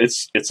 It's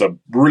a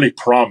really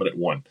prominent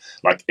one.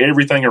 Like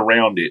everything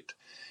around it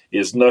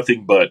is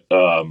nothing but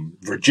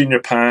Virginia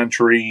pine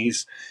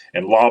trees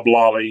and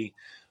loblolly,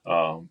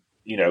 so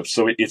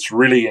it's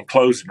really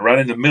enclosed. And right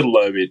in the middle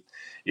of it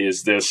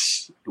is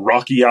this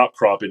rocky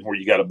outcropping where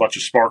you got a bunch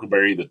of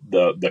sparkleberry.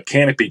 The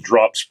canopy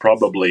drops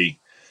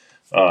probably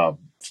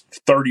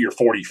 30 or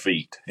 40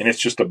 feet, and it's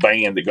just a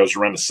band that goes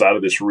around the side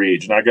of this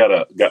ridge. And I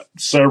got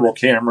several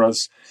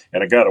cameras,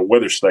 and I got a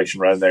weather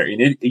station right there.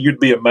 And you'd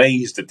be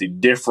amazed at the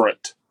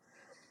different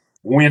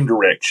wind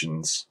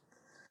directions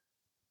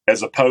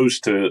as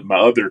opposed to my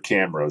other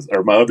cameras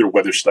or my other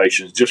weather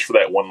stations just for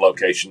that one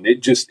location.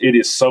 It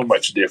is so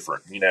much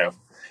different, And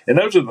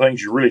those are the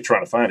things you're really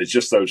trying to find. It's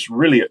just those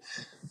really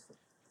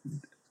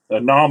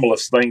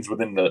anomalous things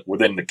within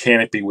the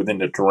canopy, within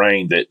the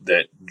terrain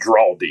that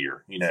draw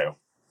deer,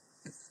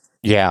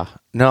 Yeah,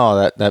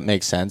 no, that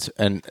makes sense.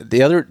 And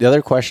the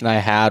other question I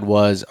had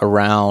was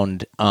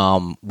around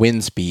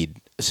wind speed.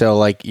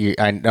 So I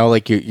know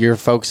you're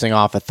focusing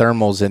off of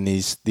thermals in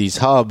these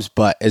hubs,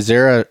 but is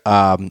there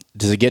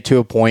does it get to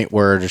a point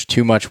where there's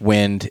too much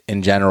wind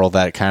in general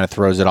that it kind of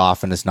throws it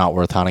off and it's not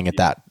worth hunting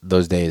at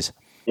those days?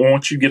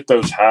 Once you get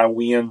those high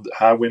wind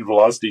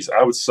velocities,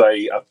 I would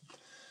say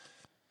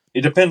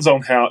it depends on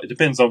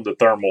the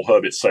thermal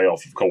hub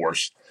itself, of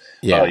course.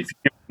 Yeah. If you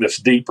get this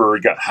deeper,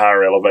 you got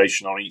higher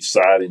elevation on each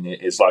side, and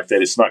it's like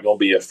that. It's not going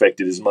to be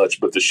affected as much.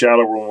 But the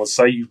shallower one, let's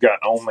say you've got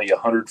only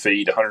 100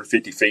 feet,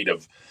 150 feet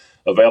of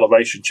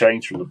elevation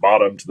change from the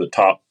bottom to the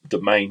top,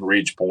 the main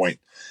ridge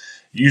point.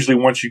 Usually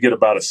once you get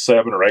about a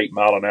 7 or 8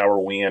 mile an hour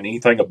wind,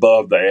 anything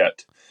above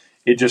that,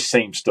 it just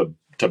seems to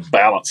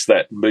balance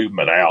that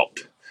movement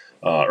out,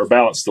 or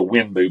balance the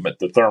wind movement,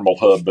 the thermal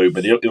hub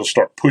movement. It'll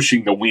start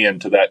pushing the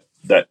wind to that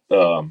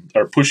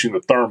or pushing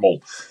the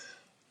thermal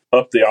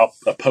up the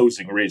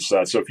opposing ridge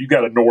side. So if you've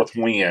got a north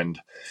wind,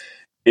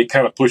 it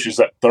kind of pushes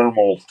that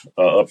thermal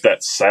up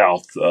that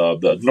south,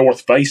 the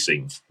north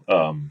facing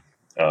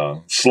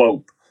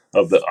slope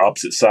of the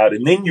opposite side.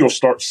 And then you'll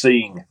start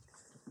seeing,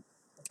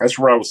 that's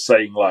where I was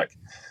saying, like,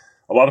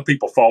 a lot of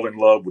people fall in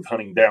love with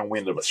hunting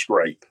downwind of a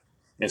scrape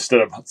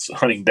instead of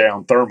hunting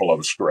down thermal of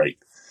a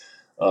scrape.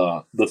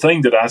 The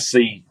thing that I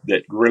see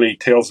that really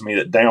tells me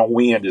that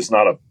downwind is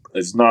not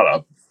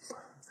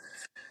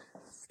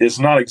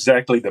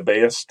exactly the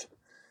best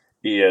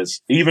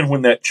is even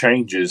when that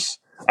changes,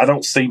 I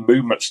don't see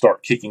movement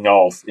start kicking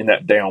off in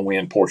that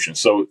downwind portion.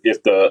 So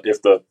if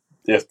the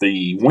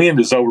wind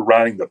is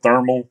overriding the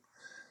thermal,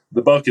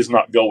 the buck is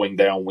not going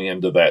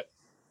downwind to that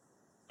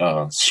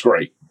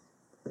scrape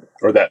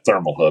or that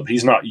thermal hub.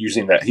 He's not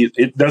using that.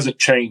 It doesn't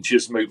change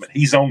his movement.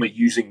 He's only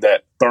using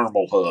that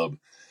thermal hub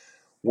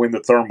when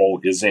the thermal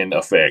is in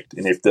effect.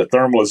 And if the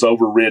thermal is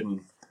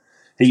overridden,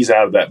 he's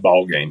out of that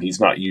ball game. He's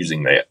not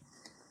using that.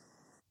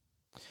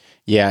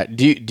 Yeah.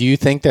 Do you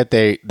think that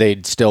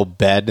they'd still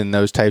bed in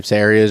those types of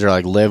areas or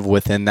live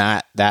within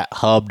that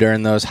hub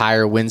during those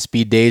higher wind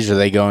speed days? Or are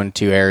they going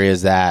to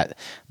areas that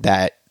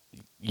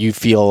you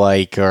feel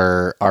like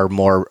are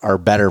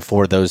better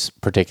for those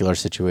particular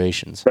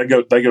situations? They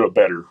go to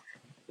better.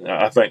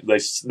 I think they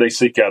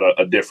seek out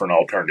a different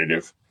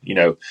alternative,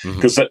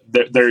 because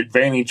their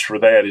advantage for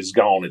that is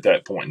gone at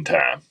that point in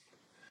time.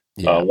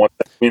 Yeah. Once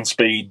that wind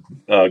speed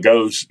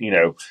goes,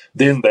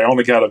 then they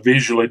only got a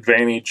visual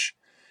advantage,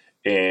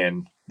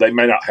 and they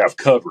may not have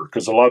cover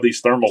because a lot of these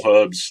thermal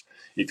hubs,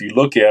 if you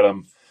look at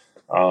them,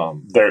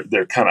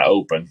 they're kind of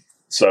open.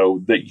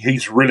 So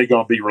he's really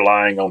going to be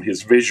relying on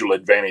his visual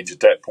advantage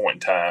at that point in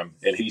time.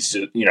 And he's,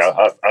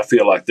 I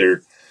feel like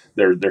they're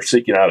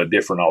seeking out a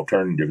different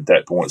alternative at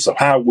that point. So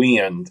high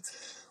wind,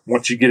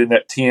 once you get in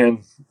that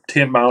 10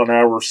 mile an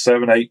hour,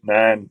 7, 8,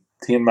 9,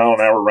 10 mile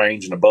an hour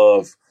range and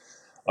above,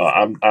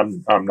 I'm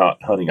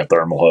not hunting a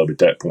thermal hub at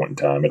that point in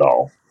time at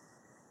all.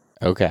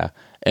 Okay.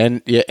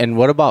 And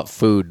what about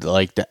food?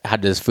 Like, how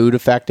does food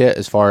affect it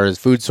as far as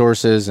food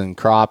sources and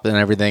crop and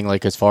everything?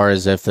 Like, as far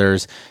as if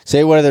there's,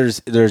 say, whether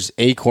there's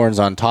acorns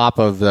on top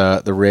of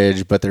the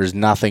ridge, but there's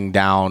nothing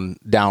down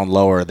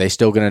lower, are they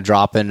still going to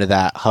drop into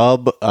that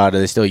hub? Do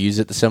they still use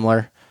it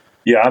similar?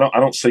 Yeah, I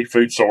don't see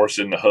food source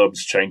in the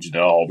hubs changing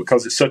at all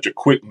because it's such a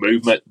quick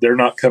movement. They're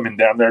not coming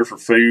down there for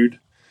food,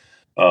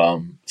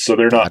 so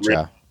they're not.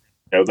 Gotcha.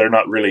 They're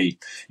not really.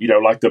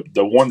 Like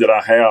the one that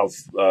I have.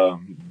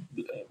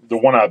 The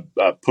one I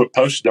put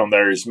posted on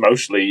there is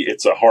mostly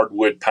it's a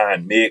hardwood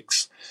pine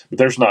mix, but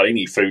there's not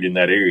any food in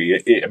that area.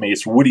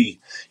 It's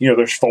woody.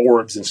 There's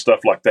forbs and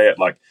stuff like that.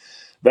 Like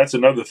that's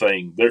another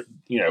thing. There,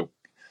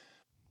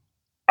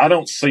 I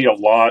don't see a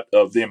lot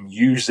of them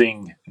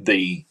using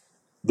the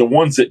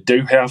ones that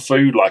do have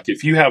food. Like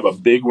if you have a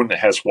big one that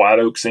has white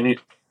oaks in it,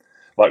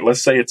 like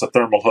let's say it's a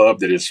thermal hub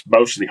that is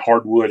mostly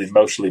hardwood and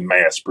mostly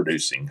mass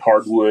producing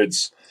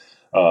hardwoods,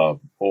 or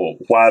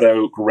white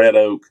oak, red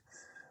oak.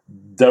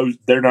 Those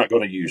they're not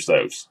going to use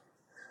those.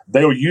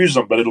 They'll use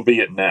them, but it'll be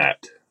at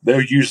night.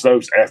 They'll use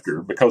those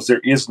after because there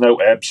is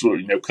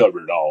absolutely no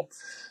cover at all.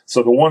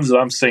 So the ones that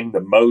I'm seeing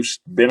the most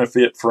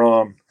benefit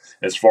from,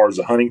 as far as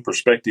a hunting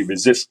perspective,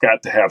 is this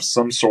got to have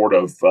some sort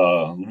of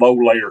low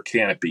layer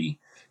canopy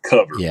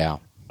cover. Yeah.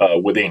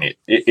 Within it.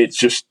 It's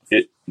just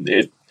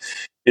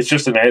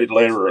an added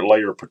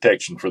layer of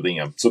protection for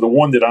them. So the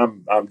one that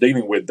I'm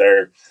dealing with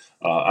there.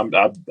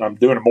 I'm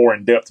doing a more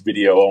in-depth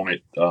video on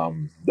it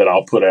that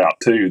I'll put out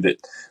too.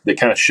 That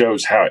kind of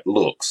shows how it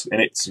looks, and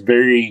it's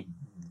very,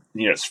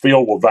 it's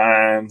filled with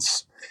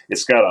vines.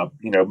 It's got a,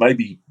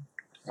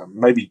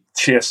 maybe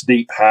chest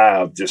deep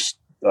hive, just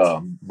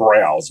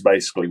browse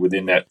basically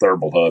within that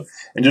thermal hub,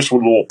 and just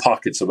with little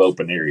pockets of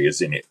open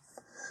areas in it.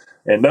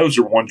 And those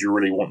are ones you're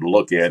really wanting to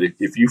look at.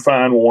 If you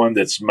find one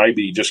that's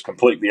maybe just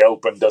completely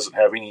open, doesn't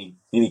have any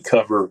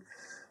cover,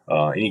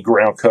 any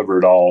ground cover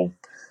at all.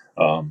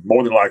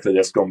 More than likely,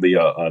 that's going to be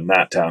a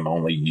nighttime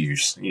only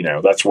use.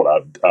 That's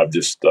what I've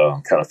just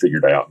kind of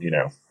figured out.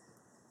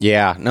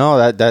 Yeah,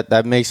 no,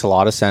 that makes a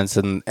lot of sense,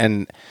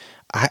 and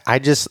I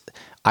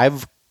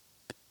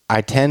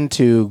tend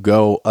to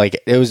go,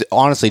 like, it was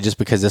honestly just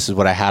because this is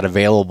what I had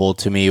available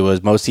to me.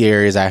 Was most of the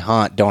areas I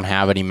hunt don't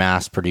have any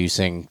mass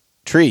producing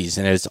trees,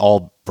 and it's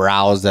all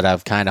browse that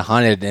I've kind of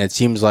hunted, and it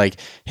seems like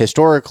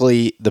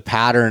historically the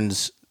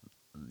patterns.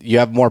 You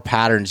have more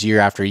patterns year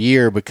after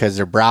year because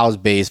they're browse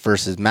based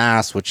versus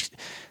mass, which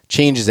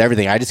changes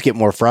everything. I just get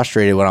more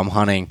frustrated when I'm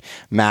hunting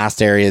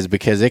massed areas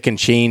because it can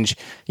change,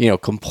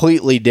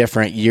 completely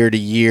different year to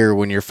year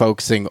when you're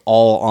focusing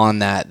all on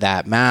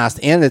that mass.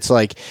 And it's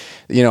like,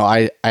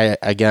 again,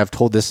 I've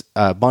told this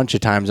a bunch of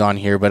times on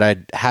here, but I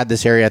had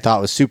this area I thought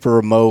was super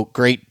remote,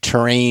 great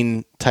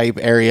terrain type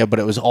area, but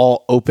it was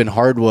all open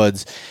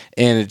hardwoods,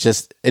 and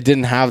it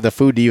didn't have the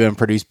food to even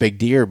produce big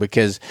deer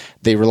because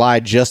they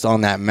relied just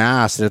on that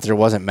mast. And if there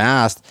wasn't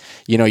mast,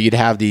 you'd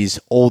have these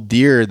old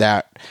deer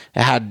that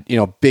had,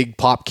 big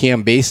pop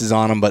cam bases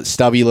on them, but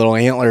stubby little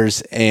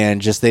antlers,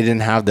 and just, they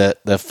didn't have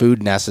the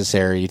food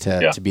necessary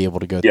to be able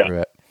to go through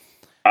it.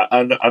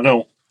 I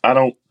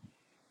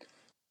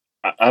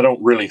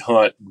don't really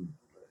hunt,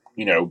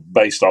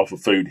 based off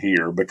of food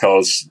here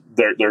because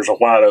there's a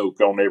white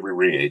oak on every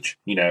ridge,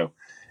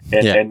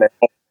 and they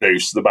all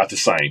produce about the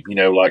same,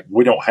 like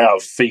we don't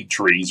have feed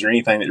trees or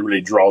anything that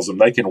really draws them.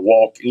 They can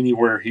walk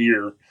anywhere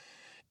here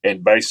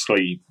and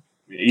basically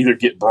either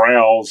get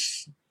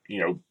browse,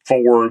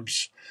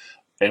 forbs,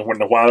 and when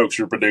the white oaks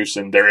are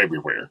producing, they're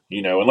everywhere,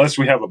 unless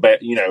we have a bad,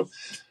 here,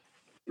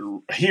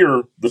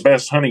 the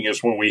best hunting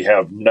is when we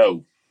have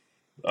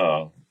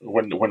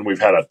when we've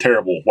had a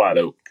terrible white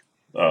oak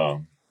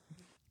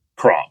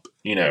crop,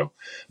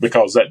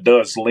 because that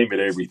does limit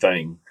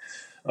everything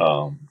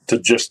to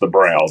just the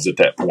browse at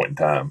that point in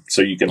time.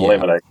 So you can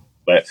eliminate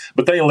that,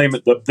 but they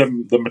limit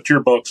the mature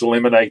bucks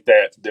eliminate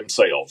that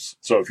themselves.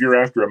 So if you're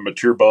after a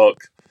mature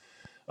buck,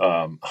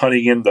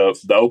 hunting in the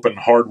open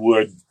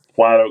hardwood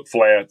white oak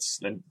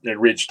flats and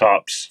ridge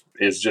tops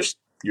is just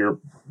you're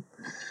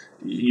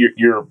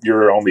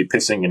only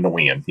pissing in the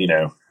wind,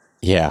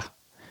 Yeah,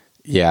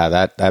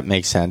 that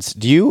makes sense.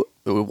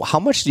 How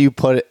much do you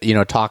put,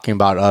 talking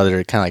about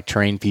other kind of like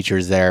terrain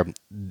features there,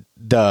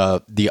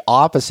 the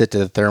opposite to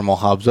the thermal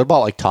hubs? What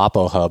about like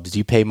topo hubs? Do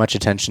you pay much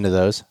attention to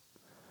those?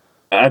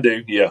 I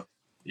do. Yeah.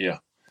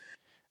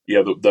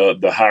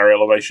 The higher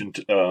elevation.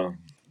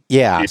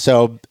 Yeah.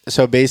 So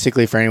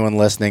basically, for anyone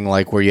listening,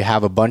 like where you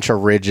have a bunch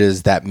of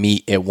ridges that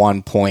meet at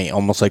one point,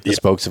 almost like the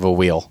spokes of a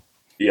wheel.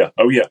 Yeah.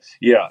 Oh, yeah.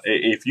 Yeah.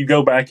 If you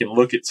go back and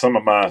look at some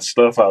of my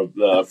stuff I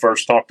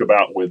first talked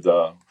about with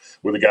the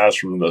guys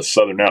from the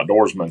Southern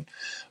Outdoorsman,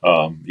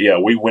 Yeah,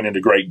 we went into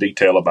great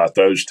detail about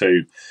those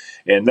too.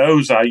 And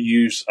those I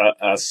use,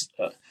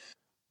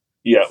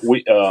 yeah,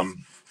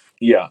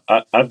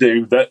 I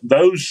do that.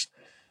 Those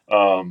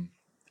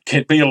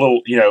can be a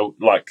little,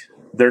 like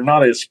they're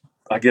not as,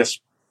 I guess,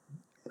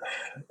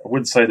 I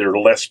wouldn't say they're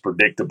less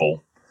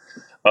predictable,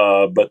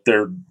 but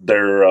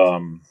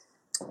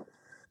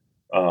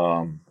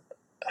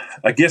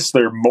I guess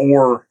they're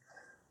more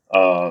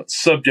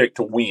subject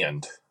to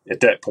wind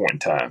at that point in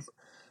time.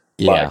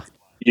 Yeah. Like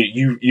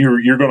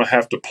you're going to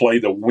have to play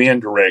the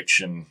wind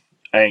direction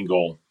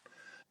angle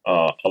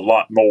a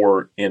lot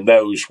more in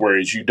those,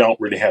 whereas you don't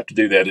really have to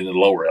do that in the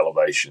lower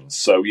elevations.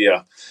 So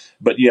I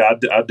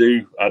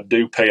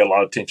do pay a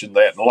lot of attention to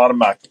that. And a lot of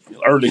my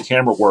early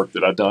camera work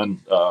that I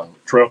done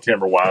trail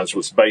camera wise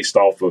was based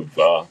off of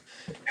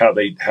how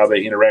they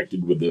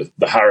interacted with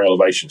the higher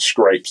elevation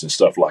scrapes and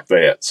stuff like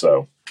that.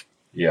 So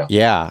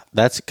yeah,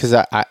 that's because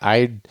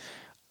I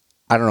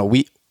don't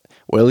know,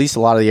 well, at least a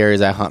lot of the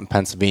areas I hunt in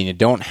Pennsylvania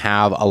don't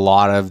have a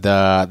lot of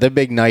the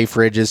big knife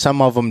ridges.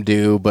 Some of them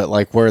do, but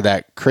like where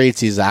that creates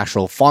these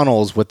actual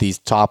funnels with these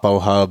topo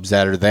hubs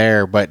that are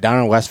there. But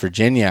down in West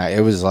Virginia,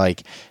 it was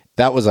like,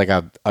 that was like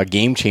a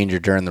game changer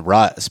during the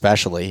rut,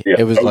 especially. Yeah.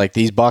 It was like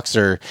these bucks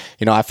are,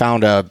 I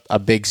found a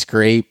big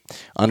scrape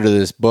under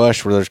this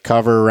bush where there's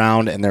cover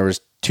around, and there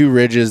was two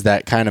ridges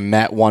that kind of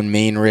met one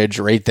main ridge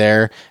right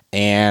there,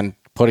 and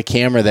put a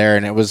camera there,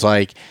 and it was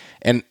like,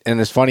 and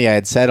it's funny, I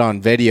had said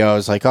on video, I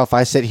was like, oh, if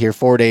I sit here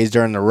 4 days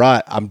during the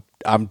rut,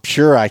 I'm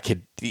sure I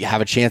could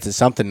have a chance at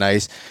something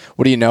nice.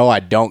 What do you know? I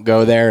don't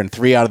go there, and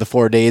 3 out of the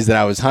 4 days that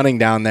I was hunting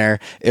down there,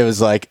 it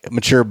was like a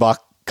mature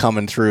buck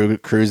coming through,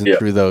 cruising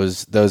through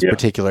those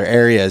particular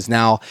areas.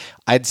 Now,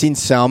 I'd seen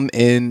some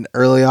in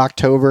early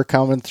October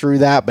coming through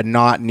that, but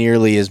not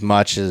nearly as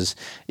much as,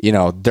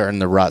 during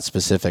the rut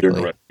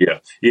specifically. Yeah.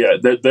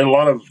 There are a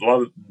lot of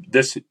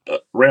this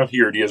around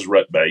here. It is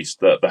rut based,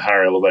 the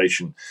higher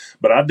elevation,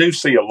 but I do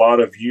see a lot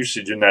of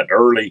usage in that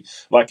early.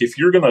 Like if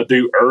you're going to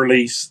do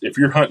if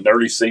you're hunting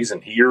early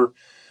season here,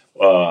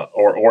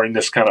 or in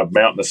this kind of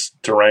mountainous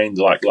terrain,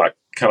 like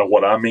kind of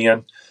what I'm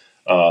in,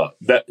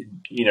 that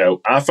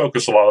I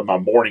focus a lot of my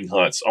morning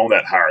hunts on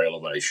that higher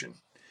elevation,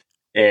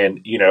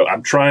 and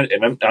I'm trying,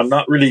 and I'm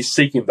not really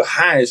seeking the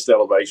highest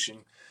elevation.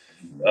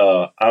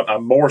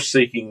 I'm more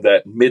seeking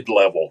that mid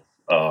level,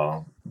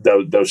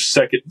 those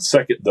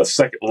the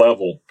second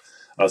level.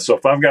 So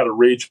if I've got a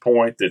ridge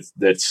point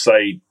that's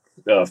say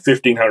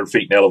 1,500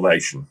 feet in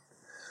elevation,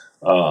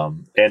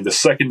 and the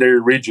secondary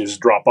ridges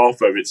drop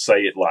off of it,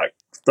 say at like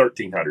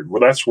 1,300.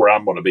 Well, that's where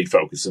I'm going to be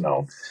focusing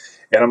on.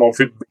 And I'm going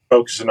to be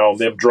focusing on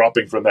them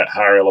dropping from that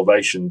higher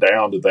elevation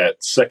down to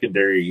that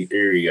secondary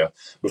area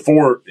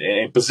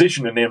and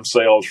positioning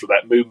themselves for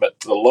that movement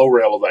to the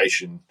lower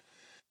elevation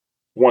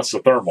once the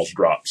thermals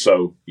drop.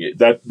 So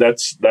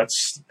that's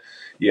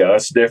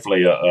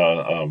definitely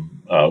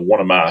one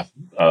of my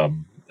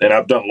and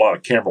I've done a lot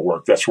of camera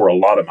work. That's where a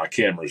lot of my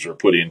cameras are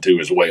put into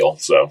as well.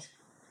 So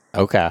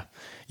okay.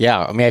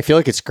 Yeah, I mean, I feel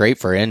like it's great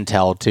for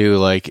intel too,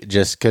 like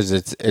just because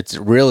it's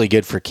really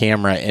good for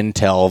camera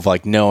intel of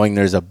like knowing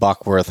there's a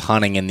buck worth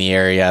hunting in the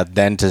area,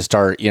 then to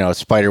start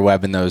spider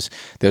webbing those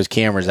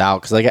cameras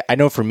out. Because like I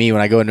know for me,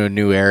 when I go into a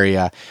new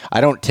area, I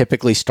don't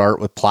typically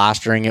start with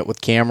plastering it with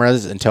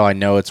cameras until I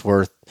know it's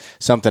worth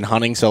something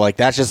hunting. So like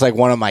that's just like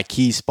one of my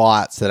key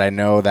spots that I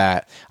know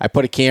that I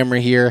put a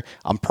camera here,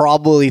 I'm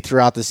probably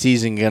throughout the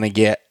season going to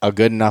get a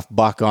good enough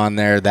buck on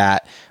there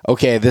that,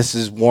 okay, this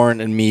is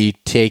warranting me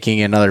taking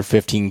another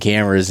 15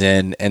 cameras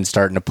in and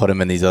starting to put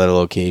them in these other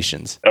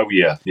locations. Oh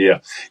yeah.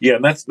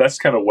 And that's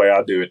kind of the way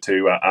I do it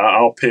too.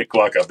 I'll pick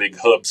like a big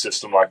hub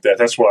system like that.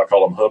 That's what I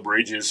call them, hub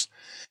ridges.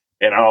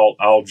 And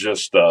I'll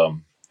just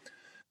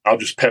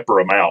pepper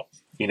them out,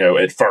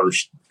 at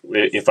first,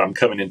 if I'm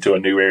coming into a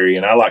new area.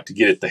 And I like to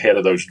get at the head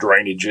of those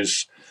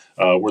drainages,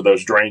 where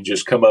those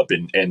drainages come up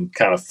and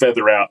kind of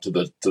feather out to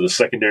the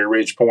secondary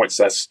ridge points.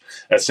 That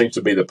seems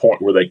to be the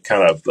point where they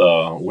kind of,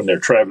 when they're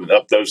traveling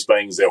up those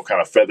things, they'll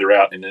kind of feather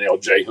out and then they'll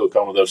J-hook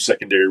onto those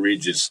secondary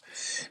ridges.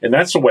 And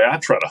that's the way I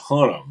try to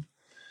hunt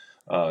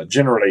them.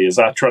 Generally, is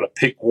I try to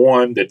pick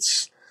one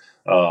that's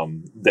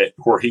that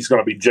where he's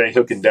going to be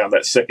J-hooking down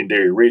that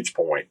secondary ridge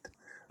point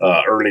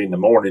early in the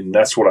morning. And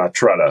that's what I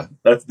try to.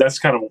 That's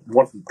kind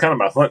of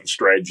my hunting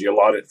strategy. A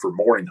lot of it for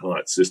morning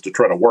hunts is to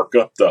try to work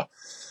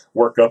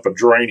up a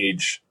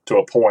drainage to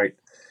a point,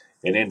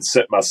 and then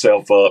set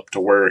myself up to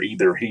where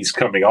either he's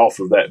coming off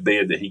of that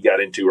bed that he got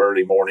into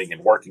early morning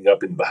and working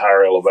up into the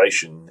higher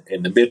elevation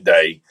in the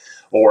midday,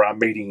 or I'm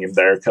meeting him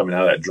there coming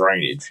out of that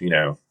drainage.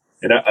 And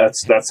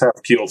that's how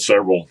I've killed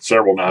several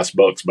nice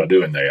bucks by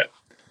doing that.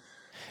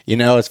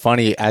 It's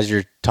funny, as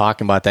you're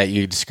talking about that,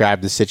 you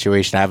described the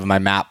situation. I have my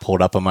map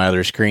pulled up on my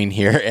other screen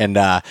here, and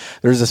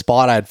there's a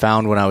spot I'd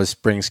found when I was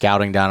spring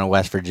scouting down in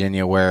West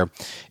Virginia where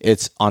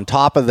it's on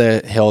top of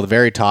the hill, the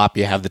very top,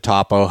 you have the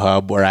Topo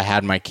hub where I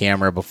had my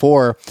camera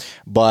before,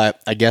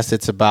 but I guess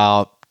it's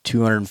about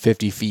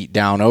 250 feet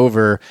down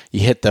over,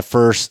 you hit the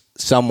first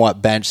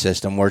somewhat bench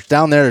system, where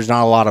down there's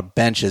not a lot of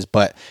benches,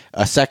 but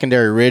a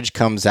secondary ridge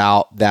comes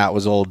out that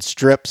was old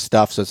strip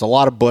stuff. So it's a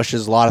lot of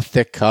bushes, a lot of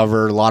thick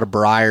cover, a lot of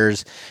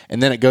briars.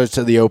 And then it goes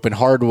to the open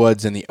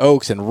hardwoods and the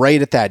oaks. And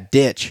right at that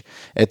ditch,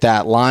 at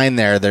that line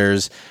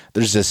there's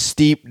this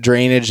steep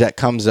drainage that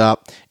comes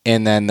up.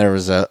 And then there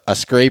was a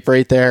scrape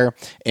right there.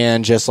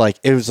 And just like,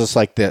 it was just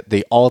like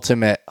the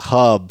ultimate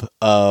hub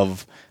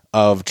of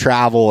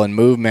travel and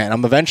movement.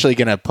 I'm eventually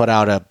going to put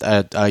out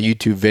a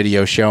YouTube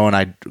video showing,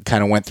 I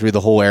kind of went through the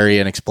whole area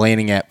and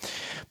explaining it,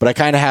 but I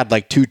kind of had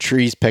like 2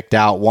 trees picked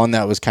out, one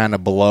that was kind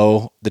of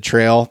below the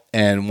trail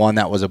and one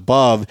that was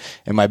above.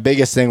 And my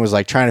biggest thing was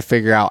like trying to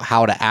figure out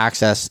how to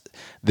access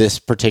this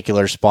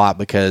particular spot,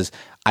 because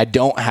I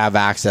don't have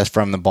access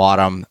from the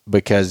bottom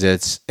because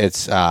it's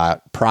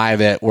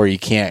private where you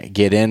can't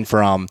get in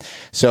from.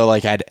 So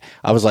like I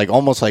was like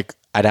almost like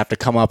I'd have to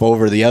come up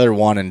over the other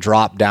one and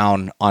drop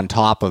down on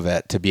top of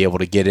it to be able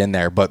to get in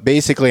there. But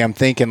basically I'm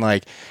thinking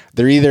like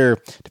they're either,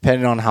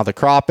 depending on how the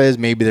crop is,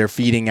 maybe they're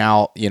feeding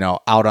out,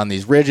 out on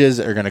these ridges,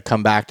 are going to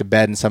come back to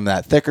bed in some of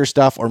that thicker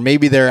stuff, or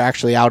maybe they're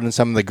actually out in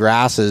some of the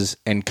grasses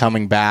and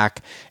coming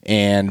back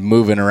and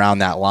moving around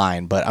that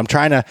line. But I'm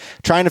trying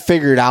to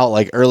figure it out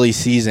like early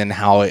season,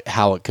 how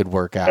it could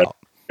work out.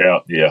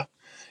 Yeah.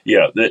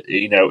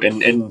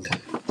 And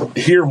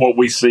here what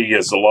we see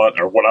is a lot,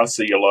 or what I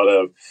see a lot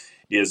of,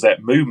 is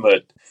that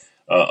movement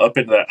up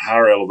into that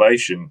higher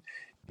elevation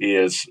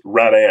is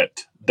right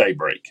at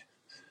daybreak.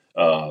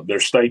 They're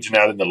staging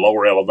out in the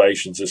lower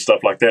elevations and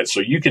stuff like that.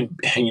 So you can,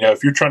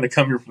 if you're trying to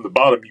come here from the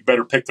bottom, you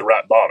better pick the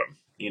right bottom,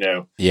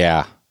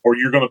 Yeah. Or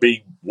you're going to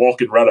be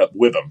walking right up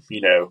with them,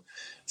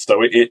 So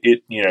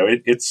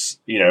it's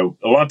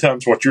a lot of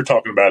times what you're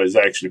talking about is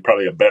actually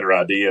probably a better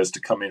idea, is to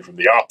come in from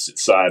the opposite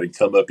side and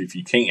come up if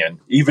you can.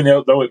 Even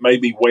though it may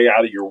be way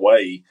out of your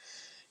way,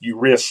 you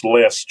risk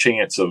less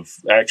chance of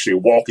actually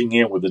walking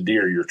in with a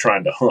deer you're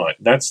trying to hunt.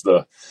 That's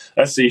the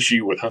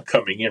issue with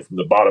coming in from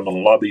the bottom on a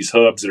lot of these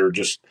hubs that are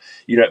just,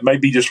 it may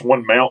be just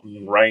one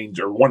mountain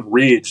range or one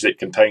ridge that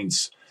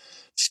contains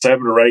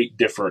 7 or 8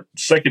 different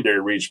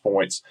secondary ridge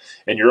points,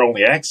 and your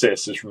only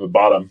access is from the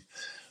bottom.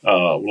 A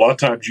lot of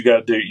times you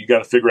got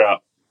to figure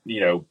out,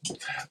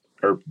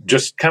 or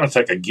just kind of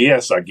take a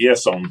guess, I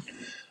guess, on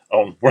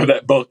where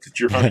that buck that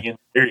you're hunting in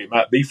the area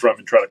might be from,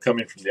 and try to come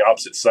in from the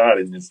opposite side,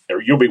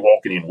 or you'll be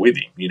walking in with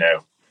him,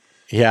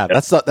 Yeah,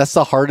 that's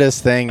the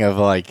hardest thing of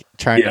like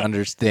trying to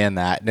understand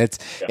that. And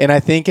and I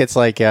think it's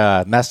like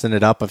messing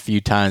it up a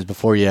few times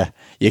before you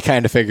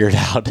kind of figure it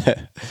out.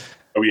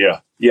 Oh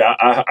yeah. Yeah.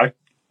 I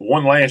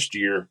won last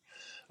year.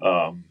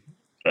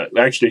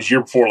 Actually, it's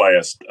year before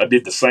last, I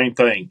did the same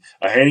thing.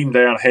 I had him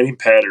down, had him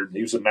patterned.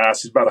 He's about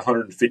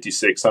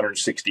 156,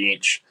 160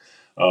 inch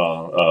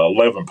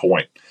 11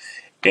 point.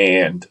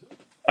 And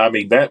I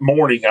mean, that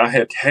morning I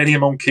had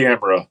him on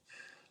camera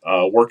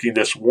working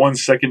this one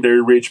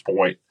secondary ridge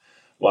point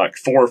like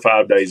 4 or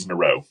 5 days in a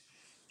row.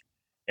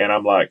 And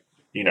I'm like,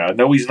 I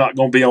know he's not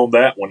going to be on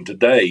that one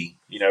today.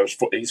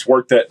 He's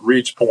worked that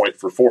ridge point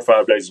for 4 or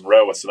 5 days in a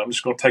row. I said, I'm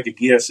just going to take a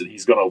guess that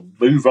he's going to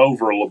move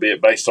over a little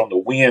bit based on the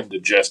wind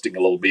adjusting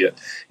a little bit.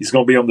 He's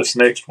going to be on this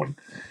next one.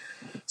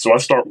 So I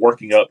start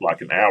working up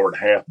like an hour and a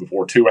half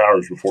before, 2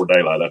 hours before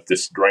daylight up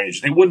this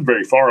drainage. And it wasn't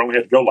very far. I only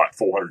had to go like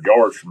 400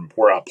 yards from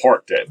where I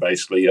parked at,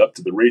 basically up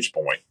to the ridge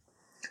point.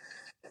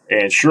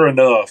 And sure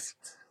enough,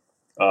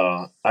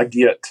 I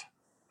get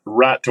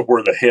right to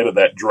where the head of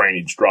that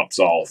drainage drops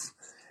off.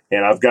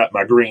 And I've got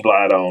my green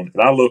light on,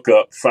 and I look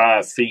up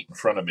 5 feet in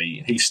front of me,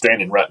 and he's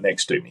standing right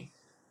next to me.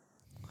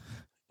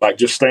 Like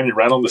just standing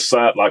right on the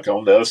side, like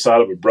on the other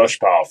side of a brush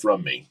pile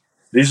from me.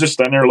 He's just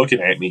standing there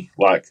looking at me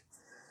like,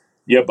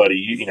 yeah,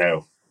 buddy,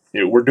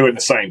 we're doing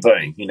the same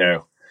thing,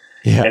 Yeah.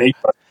 And he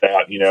found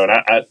out, and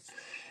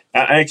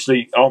I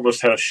actually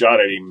almost had a shot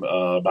at him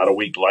about a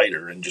week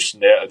later, and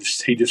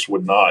he just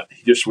would not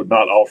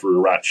offer the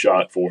right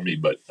shot for me.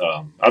 But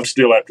I'm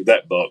still after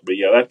that buck. But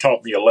yeah, that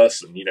taught me a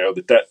lesson,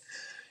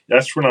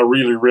 that's when I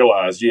really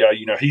realized,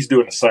 he's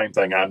doing the same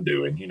thing I'm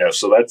doing,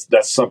 so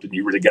that's something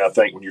you really got to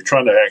think when you're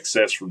trying to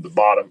access from the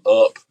bottom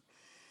up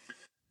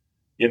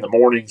in the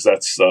mornings.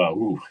 That's,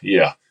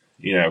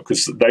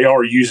 because they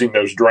are using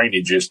those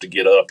drainages to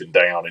get up and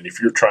down. And if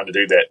you're trying to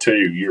do that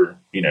too, you're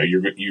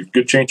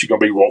good chance you're going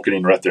to be walking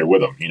in right there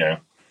with them,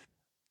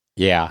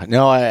 Yeah,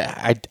 no,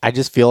 I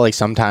just feel like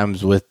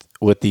sometimes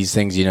with these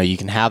things, you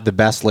can have the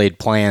best laid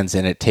plans,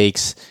 and it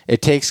takes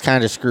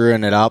kind of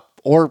screwing it up,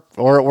 or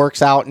it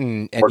works out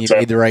and you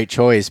made the right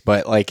choice.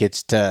 But like,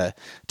 it's to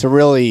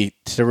really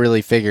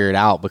figure it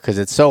out, because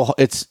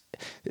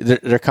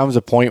there comes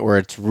a point where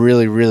it's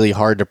really, really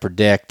hard to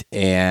predict,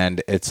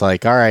 and it's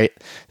like, all right,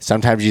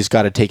 sometimes you just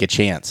got to take a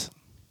chance.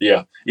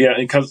 Yeah. Yeah.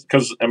 And cause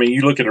I mean,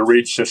 you look at a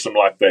ridge system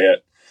like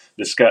that,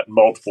 that's got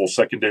multiple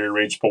secondary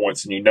ridge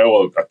points, and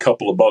a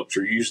couple of bucks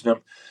are using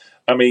them.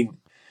 I mean,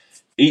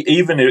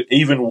 even a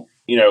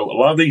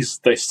lot of these,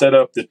 they set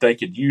up that they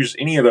could use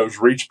any of those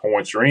ridge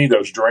points or any of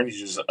those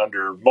drainages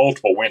under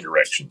multiple wind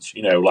directions.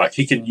 Like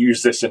he can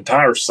use this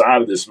entire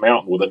side of this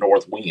mountain with a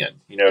north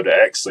wind, to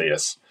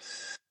access.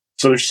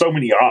 So there's so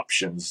many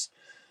options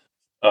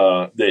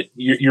that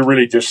you're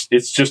really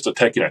it's just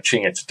taking a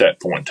chance at that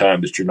point in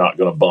time that you're not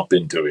going to bump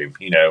into him,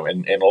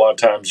 and a lot of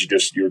times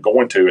you're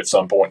going to at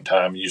some point in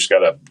time. You just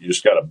gotta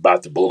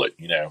bite the bullet,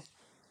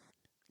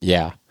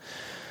 Yeah.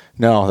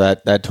 No,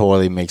 that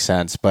totally makes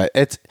sense. But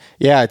it's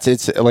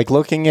like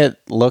looking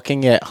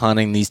at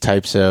hunting these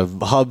types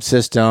of hub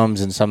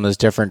systems and some of this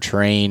different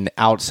terrain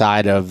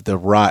outside of the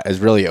rut has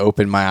really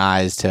opened my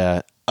eyes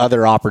to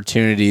other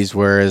opportunities.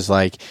 Whereas,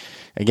 like,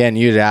 again,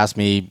 you'd asked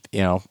me,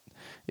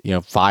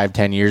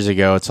 5-10 years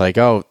ago, it's like,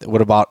 oh,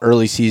 what about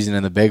early season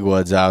in the big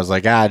woods? I was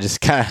like,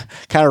 just kind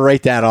of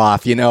write that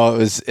off. It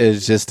was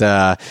just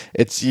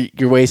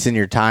you're wasting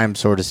your time,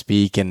 so to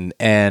speak, and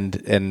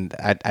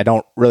I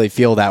don't really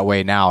feel that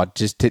way now. It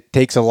just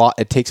takes a lot.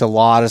 It takes a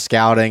lot of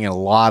scouting and a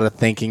lot of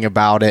thinking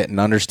about it and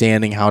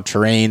understanding how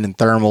terrain and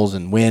thermals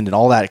and wind and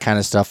all that kind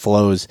of stuff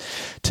flows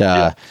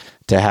to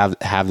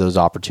have those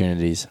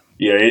opportunities.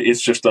 Yeah,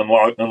 it's just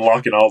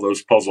unlocking all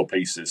those puzzle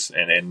pieces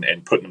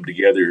and putting them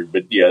together.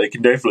 But yeah, it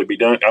can definitely be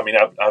done. I mean,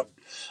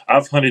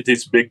 I've hunted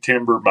this big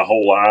timber my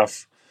whole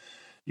life,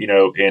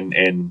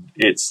 and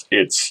it's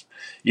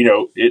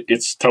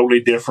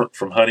totally different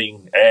from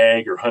hunting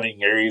ag or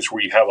hunting areas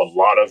where you have a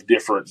lot of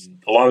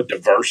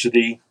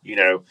diversity,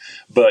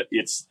 but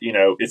it's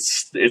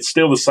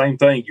still the same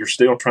thing. You're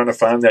still trying to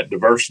find that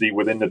diversity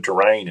within the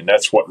terrain, and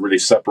that's what really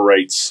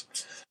separates,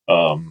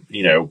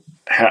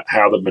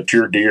 how the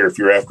mature deer, if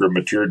you're after a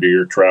mature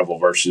deer, travel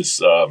versus,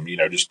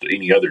 just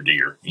any other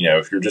deer.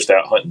 If you're just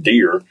out hunting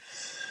deer,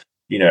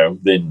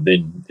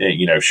 then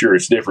sure,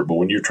 it's different. But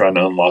when you're trying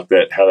to unlock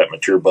how that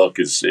mature buck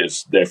is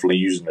definitely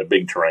using the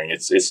big terrain,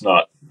 it's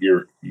not,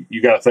 you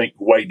got to think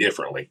way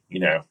differently,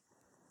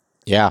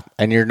 Yeah,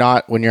 and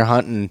when you're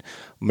hunting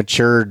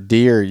mature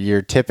deer,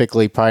 you're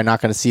typically probably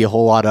not going to see a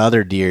whole lot of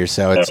other deer.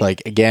 So it's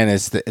like, again,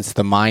 it's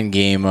the mind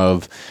game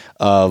of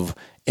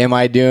am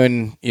I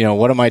doing,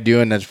 what am I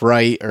doing that's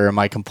right, or am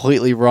I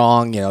completely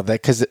wrong?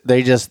 Because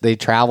they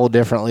travel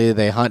differently,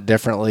 they hunt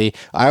differently.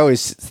 I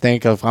always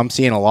think if I'm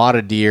seeing a lot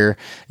of deer,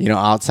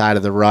 outside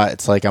of the rut,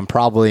 it's like I'm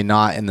probably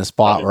not in the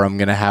spot where I'm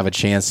going to have a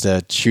chance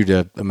to shoot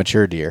a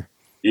mature deer.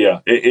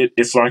 Yeah,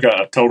 it's like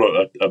I told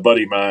a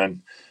buddy of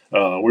mine,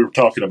 we were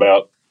talking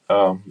about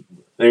the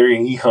area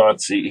he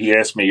hunts. He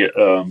asked me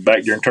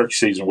back during turkey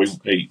season,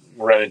 we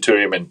ran into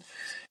him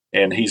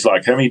and he's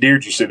like, how many deer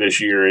did you see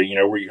this year?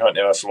 Were you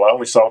hunting? And I said, well, I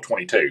only saw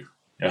 22.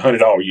 I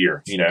hunted all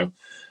year, Yeah.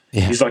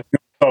 He's like, you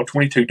saw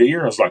 22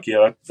 deer? I was like,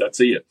 yeah, that's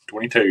it,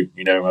 22.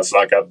 I was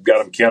like, I've got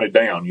them counted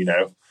down,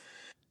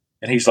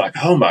 And he's like,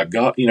 oh my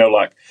God,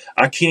 like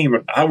I can't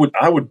even, I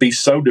would be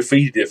so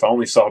defeated if I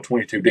only saw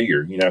 22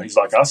 deer. He's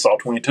like, I saw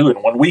 22 in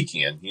one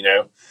weekend,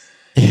 Yeah.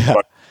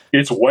 Like,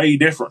 it's way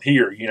different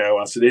here.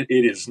 I said, it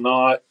is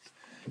not,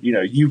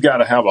 you've got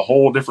to have a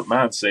whole different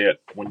mindset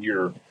when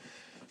you're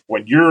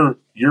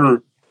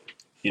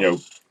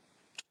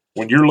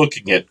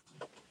looking at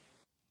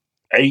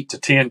 8 to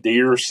 10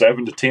 deer,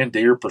 7 to 10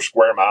 deer per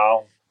square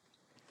mile.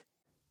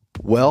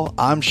 Well,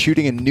 I'm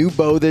shooting a new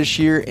bow this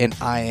year and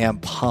I am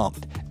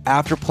pumped.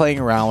 After playing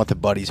around with a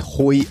buddy's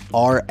Hoyt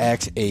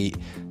RX8,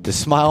 the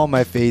smile on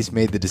my face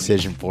made the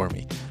decision for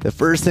me. The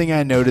first thing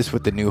I noticed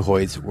with the new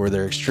Hoyts were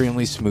their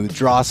extremely smooth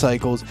draw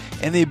cycles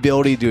and the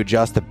ability to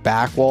adjust the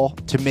back wall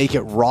to make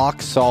it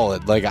rock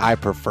solid like I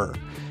prefer.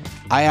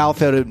 I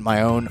outfitted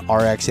my own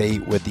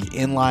RX8 with the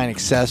inline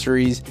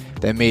accessories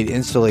that made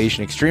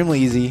installation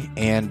extremely easy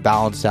and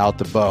balanced out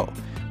the bow.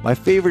 My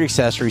favorite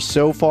accessory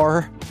so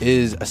far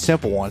is a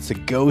simple one. It's the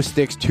Go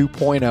Sticks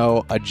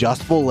 2.0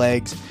 adjustable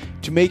legs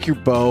to make your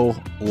bow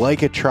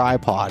like a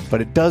tripod,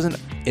 but it doesn't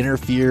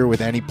interfere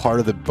with any part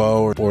of the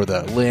bow or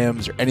the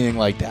limbs or anything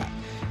like that.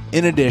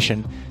 In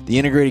addition, the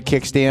integrated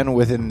kickstand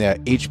within the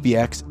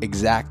HBX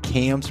Exact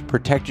cams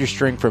protect your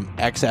string from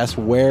excess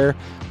wear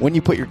when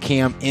you put your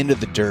cam into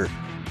the dirt.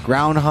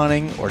 Ground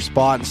hunting or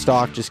spot and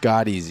stalk just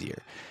got easier.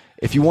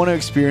 If you want to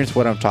experience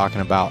what I'm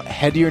talking about,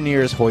 head to your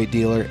nearest Hoyt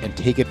dealer and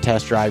take a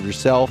test drive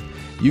yourself.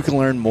 You can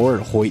learn more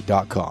at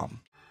Hoyt.com.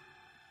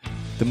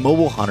 The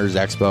Mobile Hunters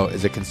Expo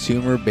is a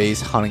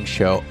consumer-based hunting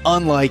show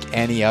unlike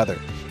any other.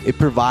 It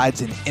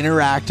provides an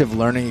interactive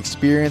learning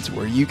experience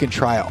where you can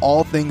try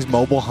all things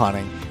mobile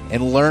hunting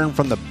and learn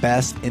from the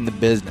best in the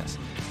business.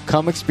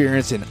 Come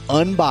experience an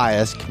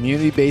unbiased,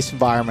 community-based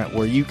environment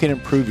where you can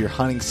improve your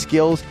hunting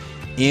skills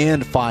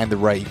and find the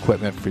right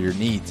equipment for your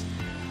needs.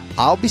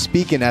 I'll be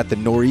speaking at the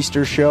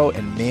Nor'easter Show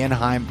in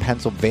Manheim,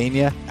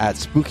 Pennsylvania at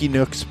Spooky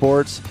Nook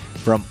Sports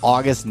from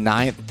August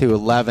 9th to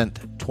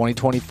 11th,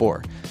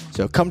 2024.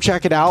 So come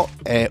check it out,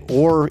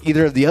 or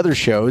either of the other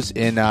shows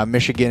in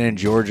Michigan and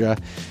Georgia.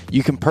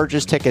 You can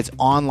purchase tickets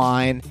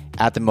online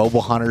at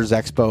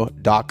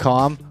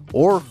themobilehuntersexpo.com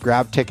or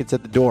grab tickets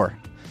at the door.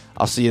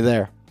 I'll see you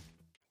there.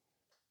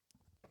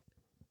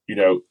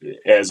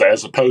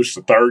 As opposed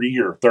to 30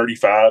 or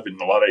 35 in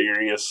a lot of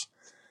areas,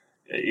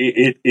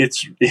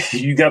 it's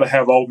you got to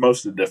have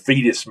almost a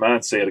defeatist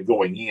mindset of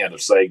going in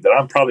of saying that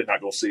I'm probably not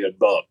going to see a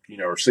buck,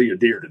 or see a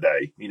deer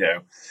today,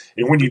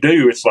 and when you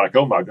do, it's like,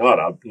 oh my God,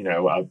 I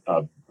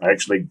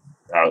actually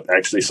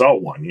saw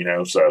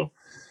one, so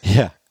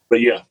yeah. But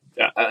yeah,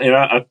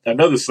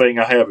 another thing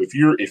I have, if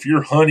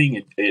you're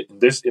hunting in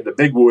the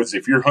big woods,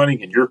 if you're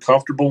hunting and you're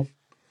comfortable,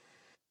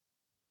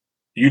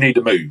 you need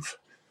to move.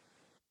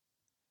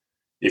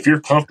 If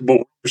you're comfortable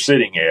where you're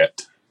sitting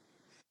at,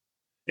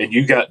 and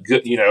you got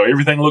good,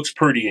 everything looks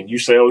pretty, and you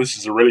say, "Oh, this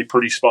is a really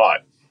pretty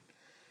spot,"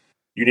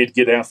 you need to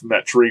get down from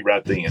that tree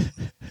right then.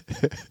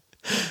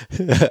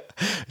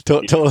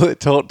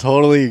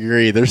 Totally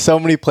agree. There's so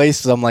many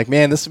places I'm like,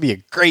 man, this would be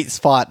a great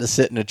spot to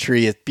sit in a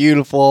tree. It's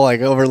beautiful,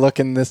 like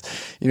overlooking this,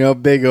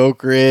 big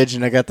oak ridge,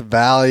 and I got the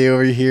valley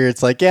over here.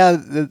 It's like, yeah,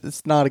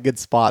 it's not a good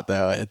spot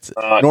though. It's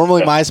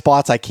normally my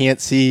spots I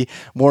can't see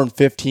more than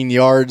 15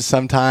 yards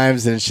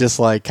sometimes, and it's just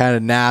like kind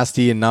of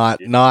nasty and not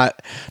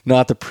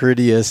the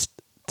prettiest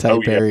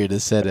type area to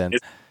sit in.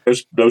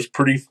 Those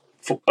pretty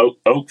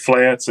oak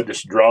flats that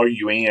just draw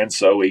you in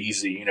so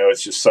easy.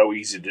 It's just so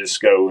easy to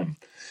just go and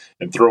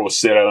throw a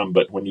sit at them.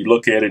 But when you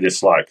look at it,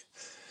 it's like,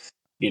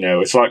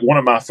 it's like one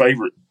of my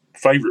favorite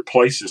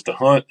places to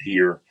hunt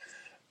here.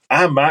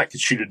 I might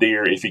could shoot a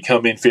deer if he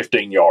come in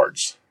 15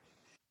 yards.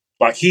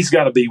 Like he's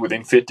got to be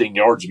within 15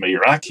 yards of me,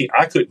 or I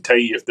couldn't tell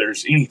you if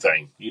there's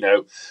anything,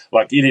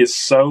 like it is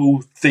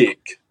so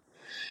thick.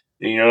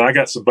 I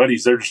got some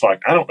buddies, they're just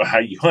like, I don't know how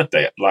you hunt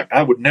that. Like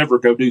I would never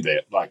go do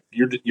that. Like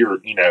you're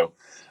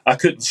I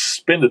couldn't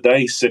spend a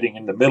day sitting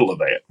in the middle of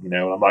that, and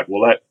I'm like,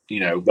 well,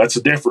 that's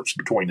the difference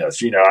between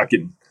us. I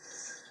can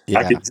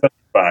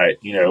justify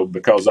it,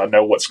 because I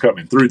know what's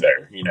coming through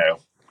there,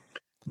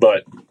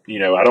 but,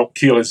 I don't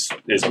kill as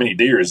many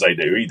deer as they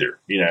do either,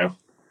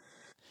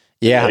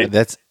 Yeah,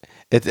 that's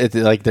it's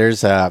like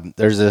there's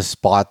a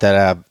spot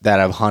that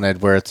I've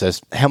hunted where it's a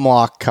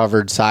hemlock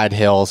covered side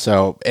hill,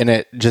 and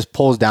it just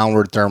pulls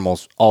downward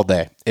thermals all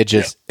day.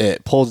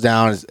 It pulls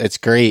down. It's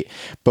great,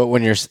 but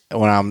when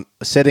I'm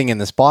sitting in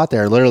the spot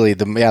there, literally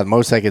the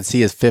most I could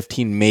see is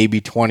 15,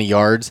 maybe 20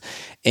 yards,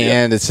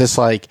 and it's just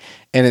like,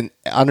 and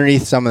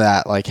underneath some of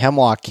that like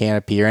hemlock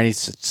canopy or any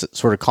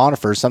sort of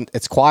conifer,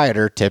 it's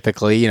quieter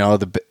typically.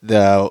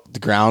 The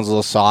ground's a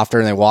little softer,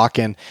 and they walk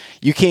in.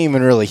 You can't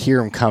even really hear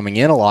them coming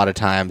in a lot of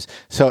times.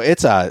 So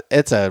it's a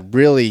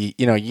really,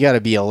 you got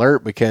to be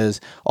alert,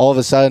 because all of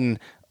a sudden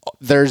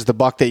there's the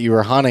buck that you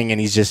were hunting, and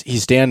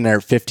he's standing there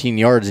at 15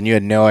 yards, and you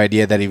had no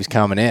idea that he was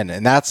coming in.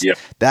 And that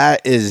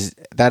is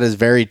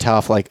very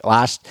tough. Like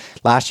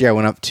last year I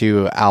went up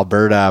to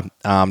Alberta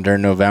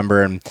during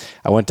November, and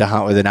I went to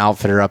hunt with an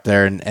outfitter up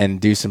there and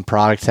do some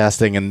product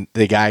testing. And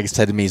the guy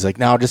said to me, he's like,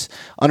 "Now just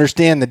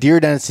understand the deer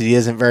density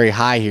isn't very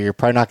high here. You're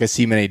probably not going to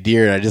see many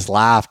deer." And I just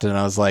laughed, and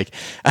I was like,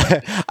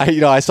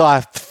 I saw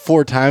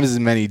 4 times as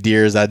many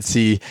deer as I'd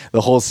see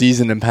the whole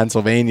season in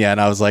Pennsylvania. And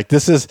I was like,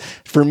 this is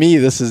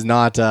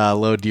not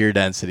low deer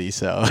density.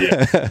 So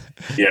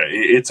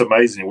it's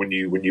amazing when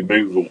you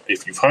move,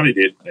 if you've hunted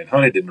it and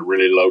hunted in a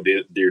really low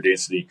deer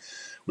density,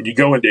 when you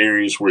go into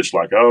areas where it's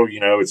like,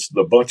 it's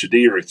the bunch of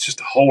deer, it's just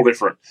a whole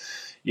different,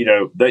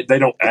 they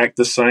don't act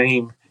the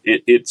same.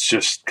 It's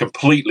just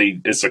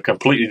it's a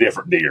completely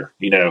different deer,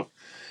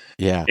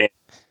 Yeah. And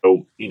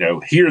so,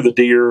 here the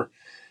deer,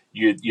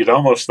 you'd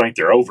almost think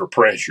they're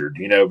overpressured,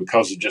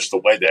 because of just the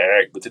way they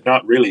act, but they're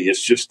not really.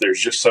 It's just,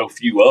 there's just so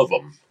few of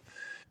them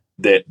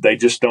that they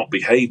just don't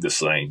behave the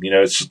same.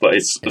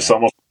 It's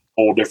almost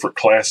a whole different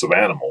class of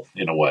animal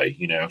in a way,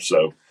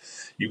 so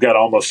you got to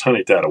almost hunt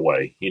it that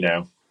way,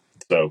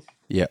 so.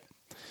 Yeah.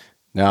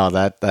 No,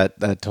 that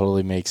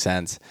totally makes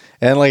sense.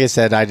 And like I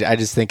said, I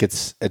just think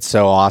it's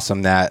so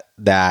awesome that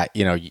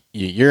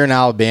you're in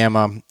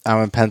Alabama,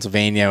 I'm in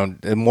Pennsylvania,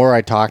 and the more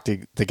I talk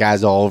to the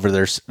guys all over,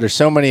 there's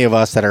so many of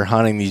us that are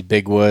hunting these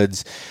big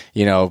woods,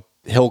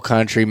 hill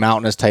country,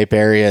 mountainous type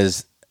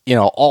areas,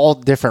 all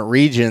different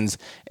regions,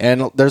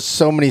 and there's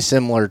so many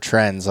similar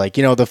trends. Like,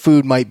 the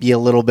food might be a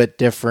little bit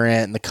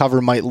different, and the cover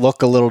might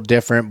look a little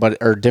different,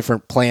 or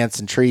different plants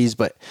and trees,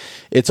 but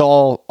it's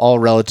all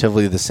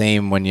relatively the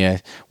same when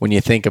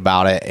you think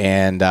about it.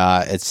 And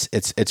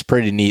it's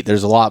pretty neat.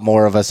 There's a lot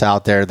more of us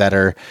out there that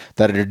are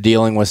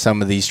dealing with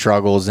some of these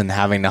struggles and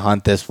having to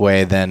hunt this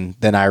way than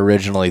I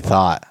originally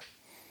thought.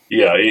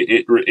 Yeah,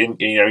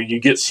 you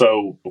get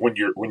so when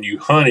you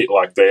hunt it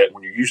like that,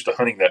 when you're used to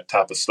hunting that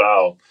type of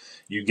style,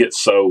 you get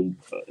so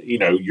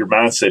your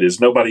mindset is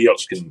nobody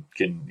else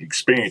can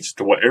experience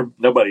to what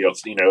nobody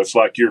else. It's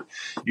like you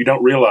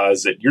don't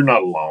realize that you're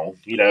not alone.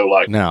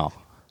 No.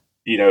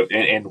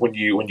 And when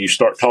you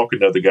start talking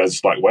to other guys,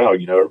 it's like, wow,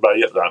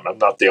 everybody, I'm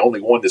not the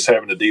only one that's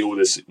having to deal with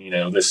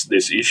this,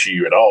 this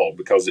issue at all,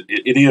 because it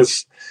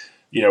is,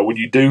 when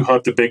you do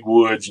hunt the big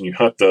woods and you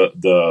hunt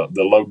the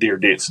low deer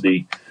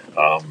density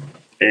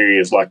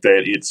areas like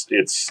that,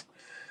 it's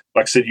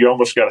like I said, you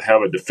almost got to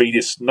have a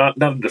defeatist,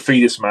 not a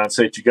defeatist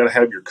mindset. You got to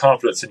have your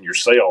confidence in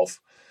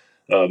yourself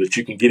that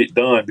you can get it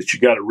done, but you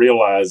got to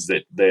realize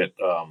that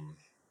I'm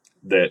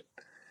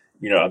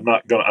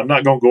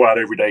not gonna go out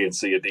every day and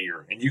see a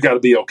deer, and you got to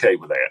be okay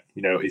with that.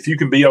 If you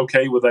can be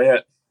okay with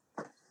that,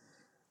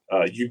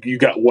 you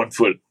got 1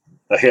 foot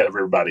ahead of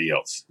everybody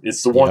else.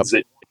 It's the ones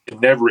that can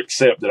never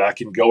accept that I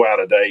can go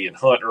out a day and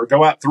hunt, or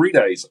go out 3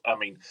 days. I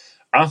mean,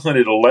 I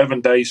hunted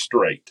 11 days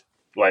straight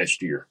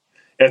last year,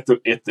 at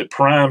the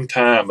prime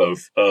time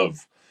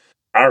of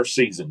our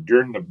season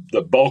during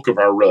the bulk of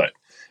our rut,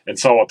 and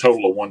saw a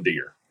total of one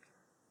deer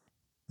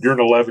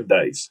during 11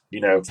 days.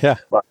 Yeah.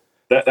 Like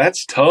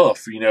that's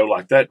tough.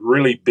 Like that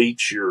really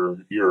beats your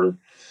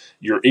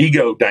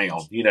ego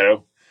down.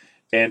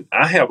 And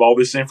I have all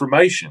this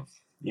information.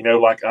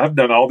 Like I've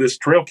done all this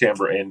trail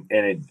camera,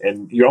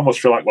 and you almost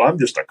feel like, well, I'm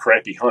just a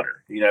crappy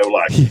hunter.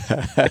 Like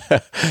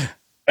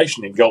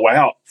and go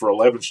out for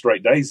 11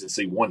 straight days and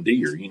see one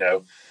deer.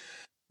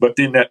 But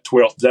then that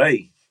 12th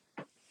day,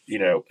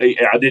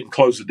 I didn't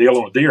close the deal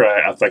on a deer.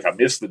 I think I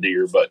missed the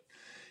deer, but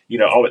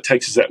all it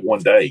takes is that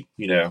one day.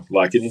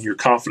 Like, and then your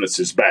confidence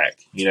is back.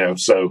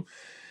 So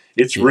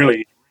it's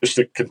really just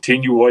a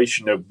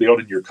continuation of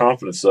building your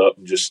confidence up,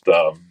 and just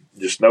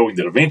knowing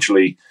that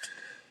eventually,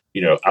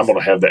 I'm going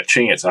to have that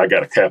chance. I got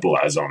to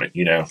capitalize on it.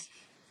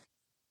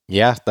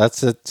 Yeah,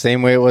 that's the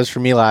same way it was for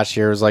me last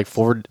year. It was like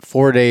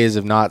four days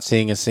of not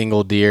seeing a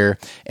single deer,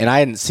 and I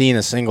hadn't seen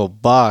a single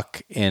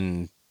buck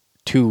in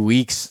 2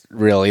 weeks,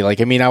 really.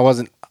 Like, I mean, I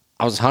was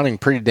hunting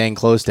pretty dang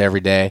close to every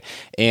day,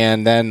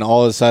 and then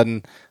all of a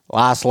sudden,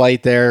 last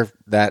light there,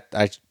 that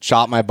I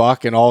shot my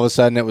buck, and all of a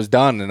sudden it was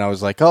done, and I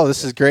was like, oh,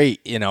 this is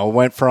great. It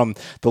went from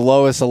the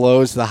lowest of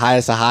lows to the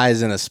highest of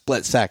highs in a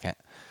split second.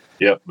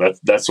 Yep,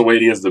 that's the way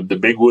it is. The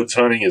big woods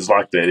hunting is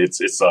like that.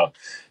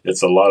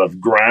 It's a lot of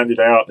grind it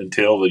out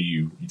until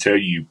you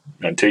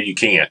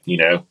can't,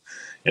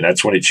 and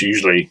that's when it's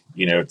usually,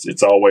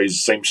 it's always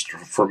seems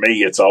for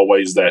me, it's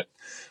always that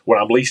when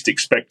I'm least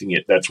expecting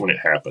it, that's when it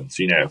happens.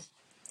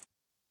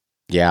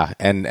 Yeah,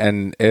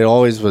 and it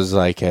always was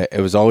like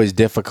it was always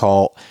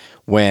difficult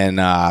when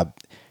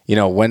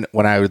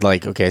when I would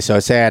like, okay, so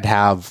say I'd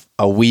have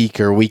a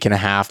week or a week and a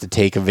half to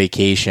take a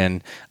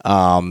vacation,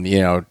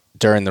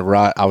 during the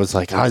rut. I was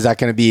like, oh, is that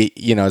going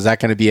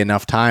to be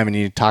enough time? And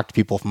you talk to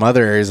people from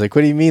other areas, like,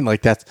 what do you mean?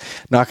 Like, that's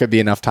not going to be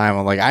enough time.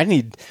 I'm like, I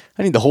need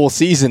the whole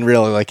season,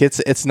 really. Like,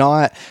 it's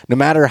not, no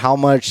matter how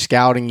much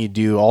scouting you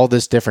do, all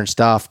this different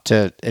stuff,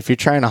 if you're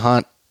trying to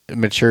hunt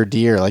mature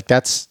deer, like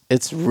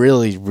it's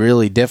really,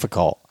 really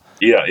difficult.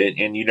 Yeah.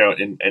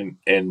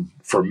 And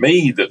for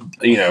me,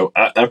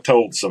 I've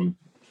told some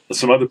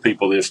other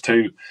people this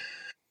too,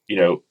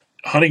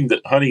 hunting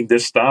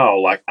this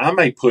style, like I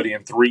may put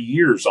in 3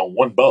 years on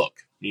one buck,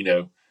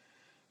 to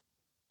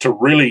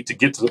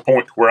get to the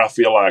point where I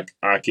feel like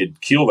I could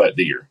kill that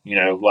deer,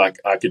 like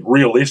I could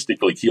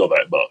realistically kill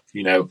that buck.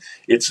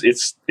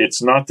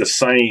 It's not the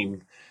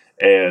same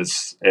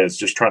as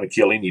just trying to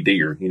kill any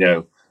deer,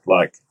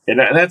 like, and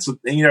that's,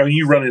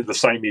 you run into the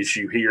same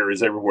issue here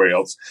as everywhere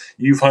else.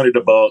 You've hunted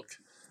a buck.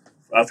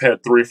 I've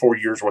had 3 or 4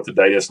 years worth of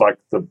data. It's like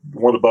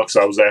one of the bucks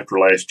I was after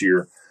last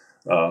year.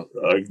 A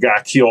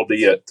guy killed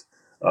it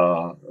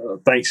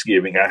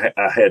Thanksgiving. I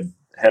had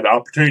the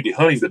opportunity to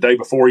hunt him the day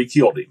before he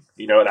killed him,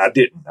 and I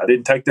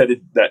didn't take that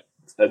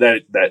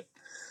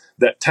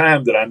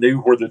time that I knew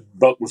where the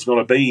buck was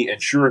going to be.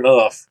 And sure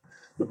enough,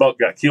 the buck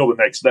got killed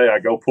the next day. I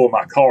go pull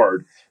my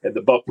card, and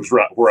the buck was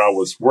right where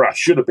I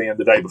should have been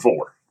the day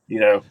before.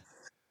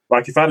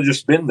 Like if I'd have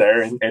just been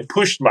there and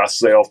pushed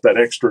myself that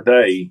extra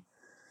day,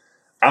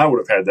 I would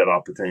have had that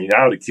opportunity.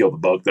 I would have killed the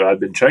buck that I'd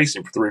been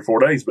chasing for 3 or 4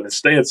 days. But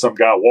instead, some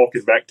guy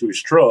walking back to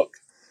his truck,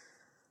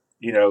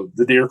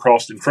 the deer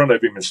crossed in front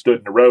of him and stood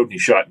in the road, and he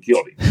shot and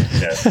killed him.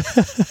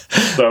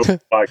 So,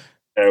 like,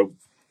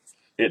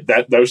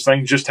 those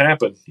things just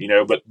happen,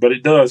 But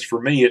it does,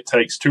 for me. It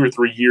takes 2 or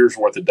 3 years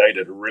worth of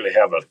data to really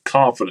have a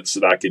confidence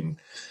that I can,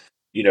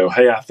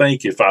 hey, I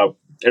think if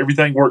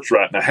everything works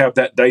right and I have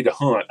that day to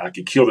hunt, I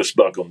can kill this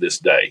buck on this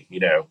day,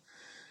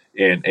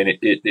 And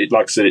it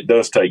like I said,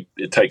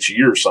 it takes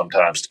years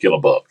sometimes to kill a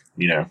buck,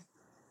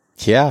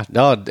 Yeah,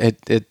 no,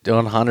 it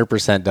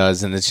 100%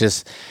 does. And it's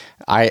just,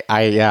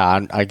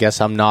 I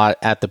guess I'm not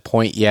at the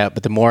point yet,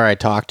 but the more I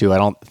talk to, I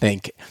don't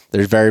think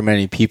there's very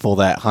many people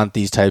that hunt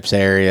these types of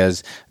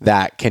areas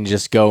that can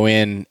just go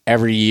in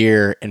every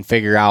year and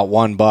figure out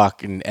one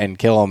buck and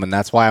kill them. And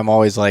that's why I'm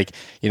always like,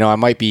 I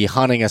might be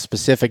hunting a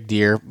specific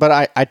deer,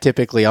 but I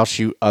typically, I'll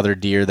shoot other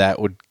deer that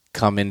would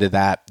come into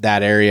that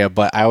area,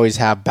 but I always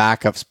have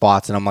backup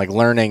spots, and I'm like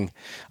learning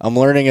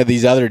of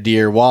these other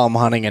deer while I'm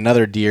hunting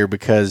another deer,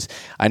 because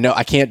I know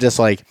I can't just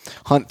like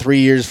hunt 3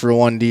 years for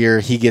one deer,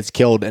 he gets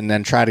killed, and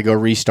then try to go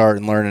restart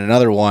and learn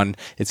another one.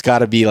 It's got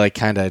to be like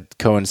kind of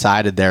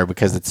coincided there,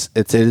 because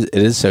it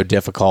is so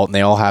difficult, and they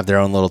all have their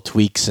own little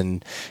tweaks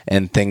and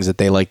things that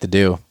they like to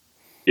do.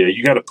 Yeah,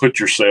 you got to put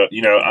yourself,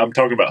 I'm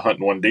talking about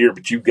hunting one deer,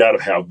 but you've got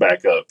to have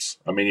backups.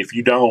 I mean, if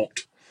you don't,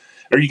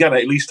 or you got to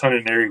at least hunt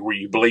in an area where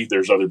you believe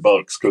there's other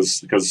bucks,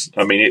 because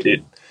I mean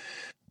it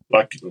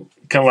like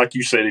kind of like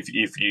you said, if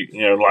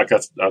you like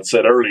I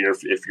said earlier,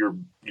 if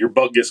your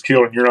buck gets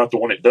killed and you're not the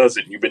one that does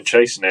it, and you've been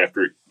chasing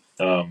after it,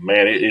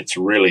 man, it's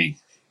really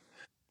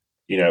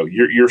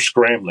you're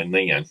scrambling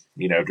then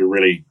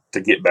to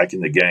get back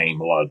in the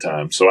game a lot of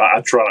times. So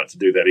I try not to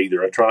do that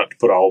either. I try not to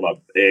put all my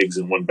eggs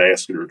in one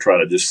basket, or try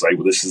to just say,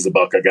 well, this is the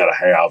buck I got to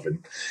have,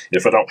 and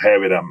if I don't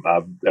have it,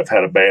 I've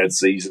had a bad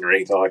season or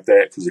anything like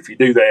that. Because if you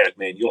do that,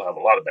 man, you'll have a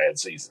lot of bad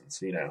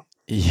seasons.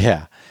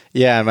 Yeah.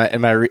 Yeah.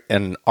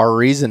 And our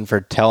reason for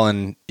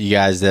telling you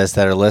guys this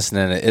that are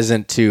listening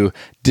isn't to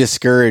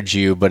discourage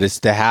you, but it's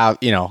to have,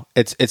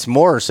 it's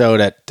more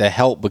so to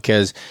help,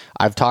 because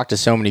I've talked to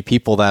so many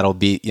people that'll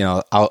be,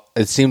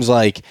 it seems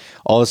like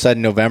all of a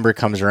sudden November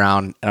comes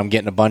around and I'm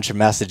getting a bunch of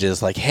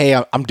messages like, hey,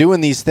 I'm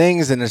doing these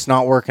things and it's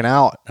not working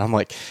out. And I'm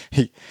like,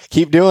 hey,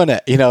 keep doing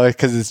it,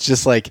 because it's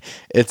just like,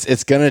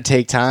 it's going to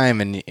take time,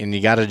 and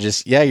you got to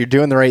just, you're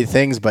doing the right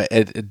things, but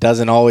it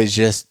doesn't always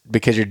just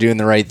because you're doing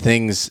the right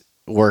things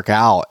work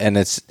out, and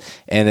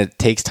it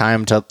takes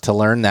time to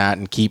learn that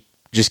and keep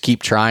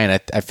trying.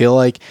 I feel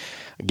like,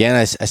 again,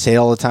 I say it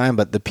all the time,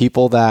 but the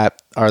people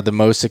that are the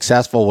most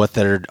successful with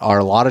it are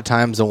a lot of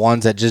times the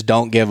ones that just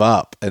don't give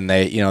up, and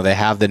they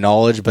have the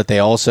knowledge, but they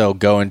also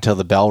go until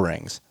the bell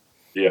rings.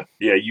 Yeah,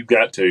 you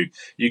got to.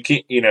 You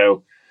can't.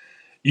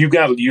 You've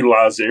got to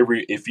utilize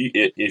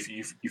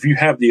if you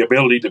have the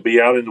ability to be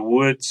out in the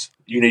woods,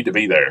 you need to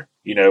be there.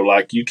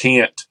 Like you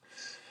can't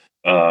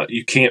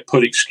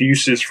put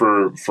excuses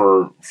for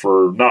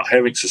not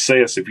having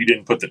success if you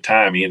didn't put the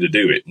time in to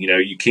do it.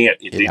 You can't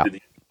at the end of the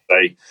day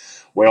say,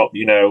 well,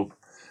 it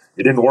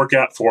didn't work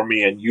out for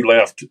me, and you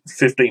left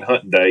 15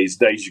 hunting days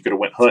you could have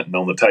went hunting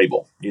on the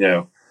table.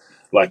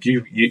 Like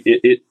you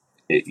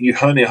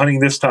hunting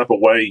this type of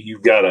way,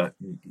 you've got to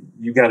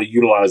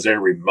utilize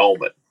every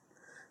moment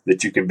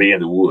that you can be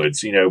in the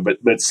woods. But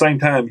at the same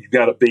time, you've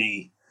got to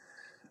be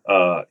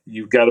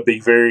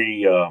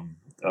very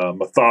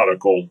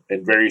methodical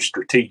and very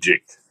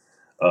strategic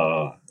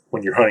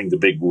when you're hunting the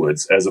big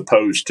woods, as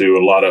opposed to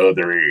a lot of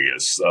other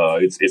areas.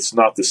 It's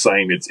not the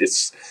same.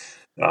 It's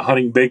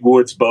hunting big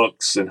woods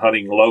bucks and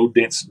hunting low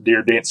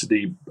deer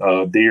density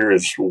deer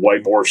is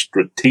way more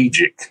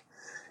strategic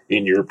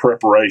in your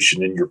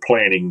preparation and your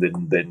planning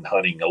than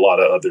hunting a lot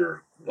of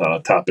other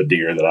type of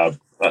deer that I've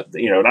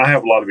and I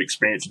have a lot of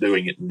experience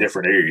doing it in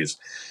different areas,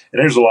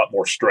 and there's a lot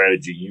more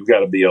strategy. You've got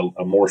to be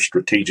a more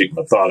strategic,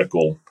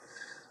 methodical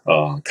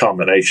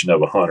combination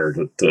of a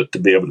hunter to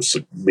be able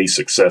to be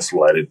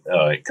successful at it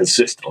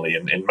consistently,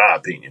 in my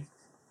opinion.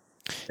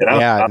 And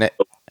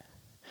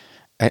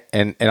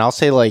I'll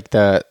say, like,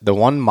 the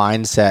one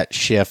mindset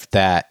shift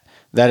that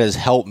has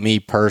helped me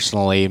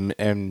personally,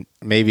 and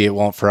maybe it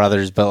won't for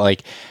others, but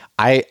like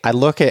I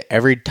look at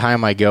every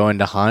time I go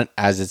into hunt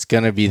as it's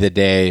going to be the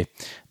day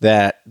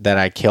that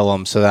I kill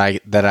them, so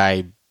that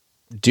I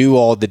do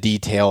all the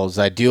details,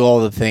 I do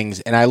all the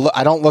things, and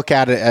I don't look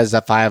at it as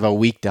if I have a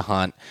week to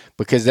hunt,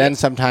 because then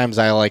sometimes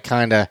I like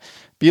kind of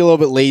be a little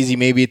bit lazy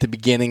maybe at the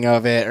beginning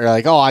of it, or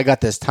like, oh, I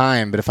got this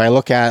time. But if I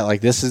look at it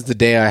like this is the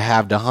day I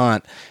have to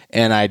hunt,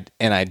 and I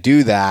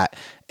do that,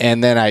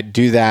 and then I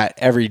do that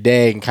every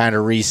day and kind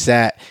of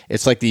reset.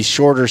 It's like these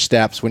shorter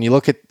steps. When you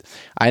look at,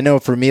 I know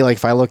for me, like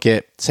if I look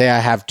at, say I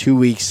have 2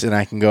 weeks and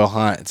I can go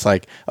hunt, it's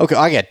like, okay,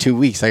 I got 2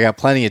 weeks. I got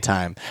plenty of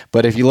time.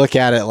 But if you look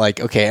at it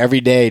like, okay,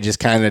 every day just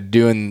kind of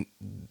doing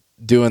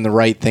the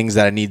right things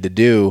that I need to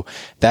do,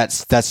 that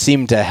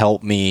seemed to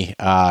help me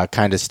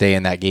kind of stay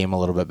in that game a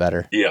little bit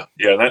better. Yeah,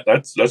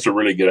 that's a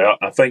really good out.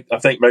 I think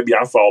maybe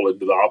I fall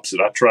into the opposite.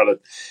 I try to,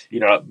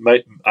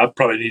 I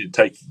probably need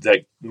to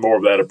take more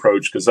of that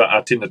approach, because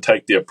I tend to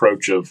take the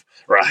approach of,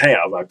 or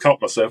I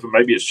caught myself, and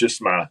maybe it's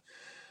just my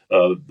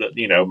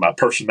my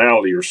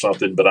personality or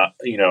something, but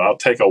I'll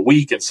take a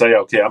week and say,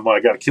 okay, I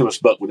got to kill this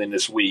buck within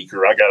this week,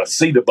 or I got to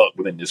see the buck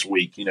within this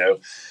week, and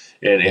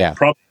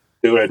probably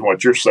doing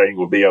what you're saying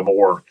would be a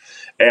more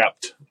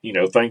apt,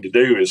 thing to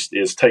do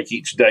is take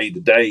each day to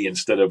day,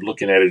 instead of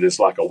looking at it as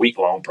like a week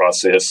long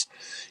process.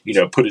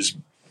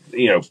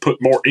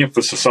 Put more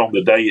emphasis on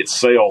the day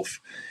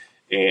itself,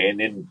 and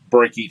then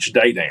break each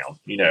day down.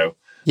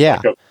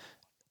 Yeah. Like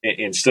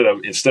instead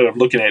of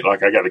looking at it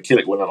like I got to kill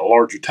it within a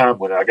larger time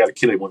window, I got to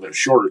kill it within a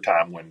shorter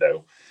time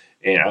window.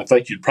 And I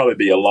think you'd probably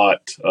be a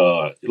lot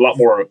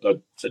more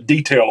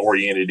detail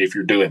oriented if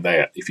you're doing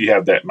that, if you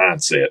have that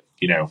mindset.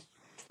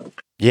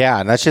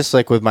 Yeah, and that's just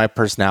like with my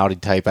personality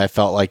type. I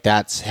felt like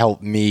that's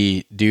helped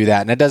me do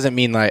that. And it doesn't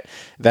mean like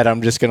that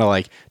I'm just going to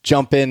like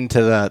jump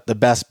into the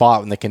best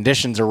spot when the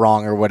conditions are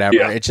wrong or whatever.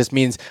 Yeah. It just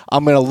means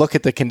I'm going to look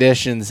at the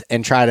conditions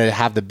and try to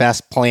have the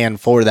best plan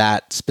for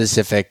that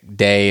specific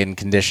day and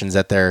conditions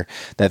that they're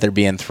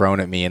being thrown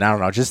at me. And I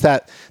don't know, just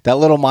that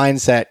little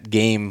mindset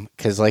game,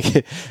 cuz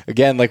like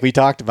again, like we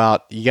talked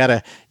about, you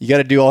got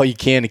to do all you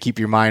can to keep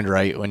your mind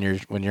right when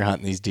you're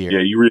hunting these deer.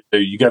 Yeah, you really do.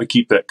 You got to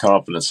keep that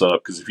confidence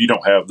up, cuz if you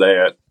don't have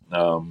that,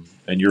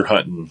 and you're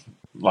hunting,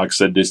 like I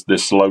said,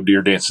 this low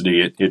deer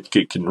density,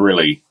 it can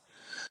really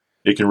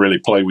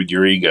play with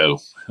your ego.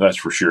 That's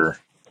for sure.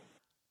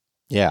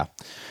 Yeah.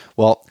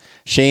 Well,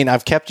 Shane,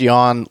 I've kept you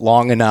on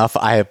long enough.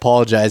 I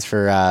apologize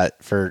for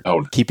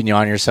keeping you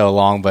on here so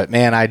long, but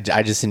man, I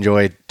just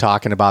enjoyed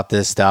talking about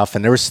this stuff.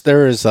 And there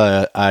was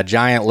a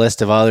giant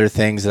list of other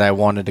things that I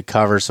wanted to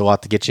cover, so we'll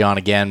have to get you on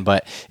again.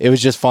 But it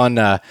was just fun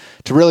to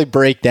really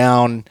break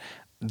down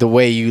the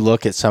way you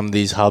look at some of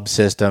these hub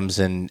systems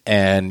and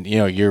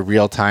your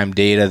real-time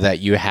data that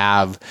you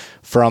have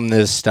from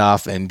this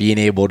stuff and being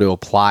able to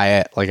apply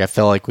it. Like, I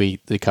feel like we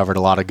covered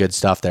a lot of good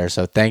stuff there.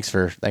 So thanks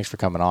for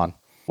coming on.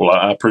 Well,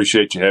 I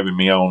appreciate you having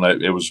me on.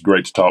 It was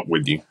great to talk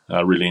with you.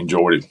 I really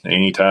enjoyed it.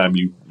 Anytime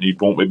you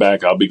want me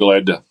back, I'll be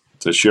glad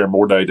to share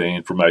more data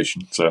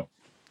information. So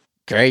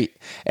great.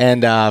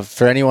 And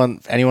for anyone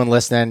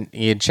listening,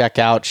 you can check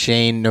out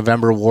Shane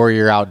November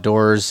Warrior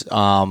Outdoors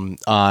on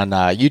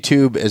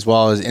YouTube as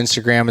well as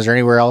Instagram. Is there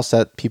anywhere else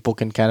that people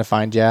can kind of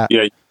find you at?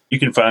 Yeah, you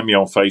can find me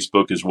on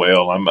Facebook as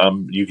well.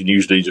 You can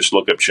usually just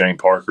look up Shane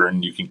Parker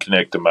and you can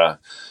connect to my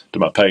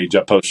page.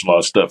 I post a lot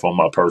of stuff on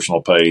my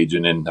personal page,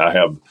 and then I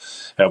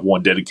have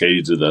one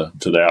dedicated to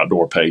the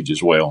outdoor page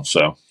as well.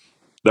 So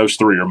those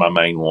three are my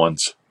main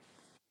ones.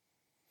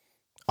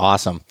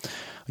 Awesome.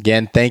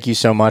 Again, thank you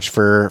so much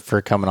for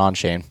coming on,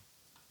 Shane.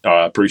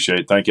 I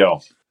appreciate it. Thank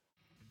y'all.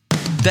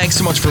 Thanks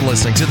so much for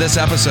listening to this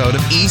episode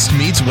of East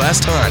Meets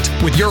West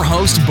Hunt with your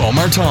host, Bo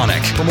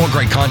Martonic. For more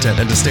great content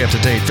and to stay up to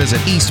date, visit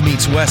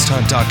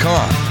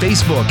eastmeetswesthunt.com,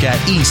 Facebook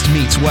at East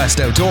Meets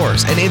West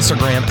Outdoors, and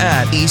Instagram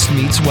at East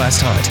Meets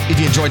West Hunt. If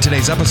you enjoyed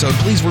today's episode,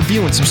 please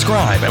review and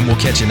subscribe, and we'll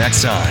catch you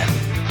next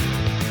time.